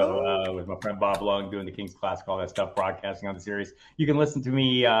FMX Expo with my friend Bob Lung doing the Kings Classic, all that stuff, broadcasting on the series. You can listen to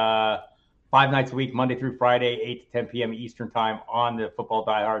me 5 nights a week, Monday through Friday, 8 to 10 p.m. Eastern time on the Football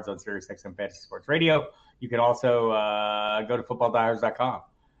Diehards on Sirius XM Fantasy Sports Radio. You can also go to footballdiehards.com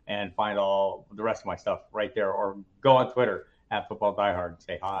and find all the rest of my stuff right there, or go on Twitter at Football Diehard and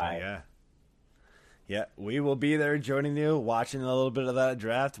say hi. Yeah, we will be there joining you, watching a little bit of that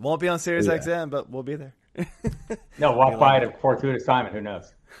draft. Won't be on Sirius XM, but we'll be there. No, walk by at a fortuitous time, and who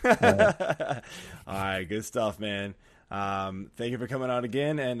knows? All right, good stuff, man. Thank you for coming on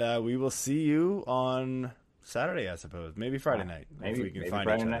again, and we will see you on Saturday, I suppose. Maybe Friday night. Maybe we can find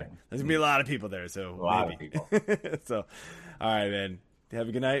Friday each other. Night. There's going to be a lot of people there, so a lot of people. So, all right, man. Have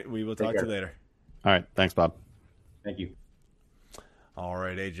a good night. We will talk to you later. All right. Thanks, Bob. Thank you. All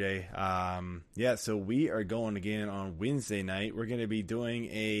right, AJ. So we are going again on Wednesday night. We're going to be doing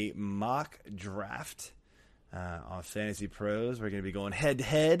a mock draft on Fantasy Pros. We're going to be going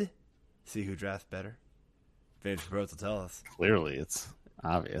head-to-head, see who drafts better. Fantasy Pros will tell us. Clearly, it's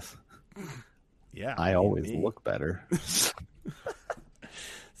obvious. Yeah. I always look better.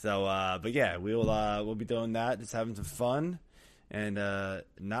 So, but yeah, we'll be doing that, just having some fun, and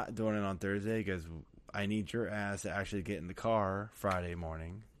not doing it on Thursday because I need your ass to actually get in the car Friday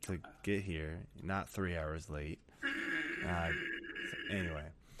morning to get here, not 3 hours late. Anyway,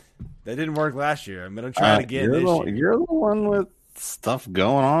 that didn't work last year. I'm gonna try it again this year. You're the one with stuff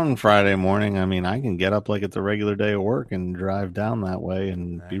going on Friday morning. I mean, I can get up like it's a regular day of work and drive down that way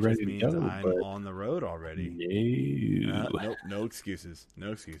and be ready to go. I'm on the road already. Nope, no excuses.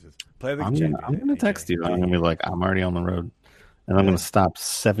 No excuses. Play the I'm gonna text you. I'm gonna be like, I'm already on the road, and I'm gonna stop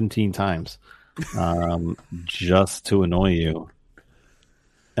 17 times, just to annoy you,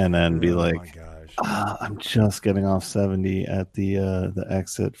 and then be like, my gosh. I'm just getting off 70 at the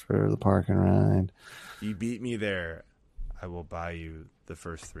exit for the park and ride. You beat me there. I will buy you the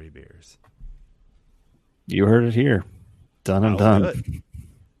first 3 beers. You heard it here. Done and done. Good.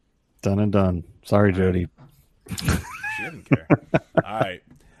 Done and done. Sorry, Jody. She didn't care. All right.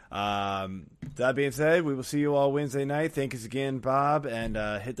 That being said, we will see you all Wednesday night. Thanks again, Bob. And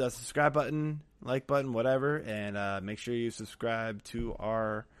hit the subscribe button, like button, whatever. And make sure you subscribe to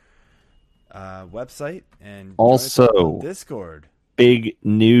our website. And also, Discord. Big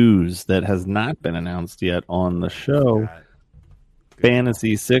news that has not been announced yet on the show.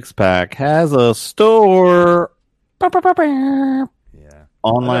 Fantasy Six Pack has a store. Yeah.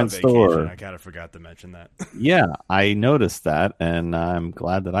 Online store. I kind of forgot to mention that. Yeah, I noticed that, and I'm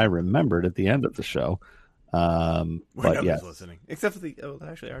glad that I remembered at the end of the show. But yes, listening, except for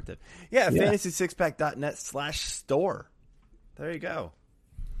actually Art did. Yeah, fantasy6pack.net/store. There you go.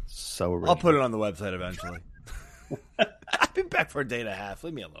 So original. I'll put it on the website eventually. I've been back for a day and a half.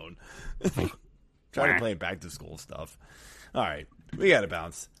 Leave me alone. Trying to play back to school stuff. All right, we got to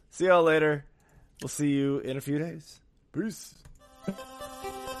bounce. See y'all later. We'll see you in a few days. Peace.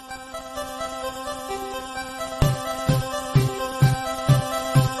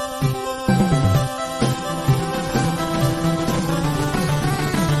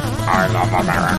 I love America.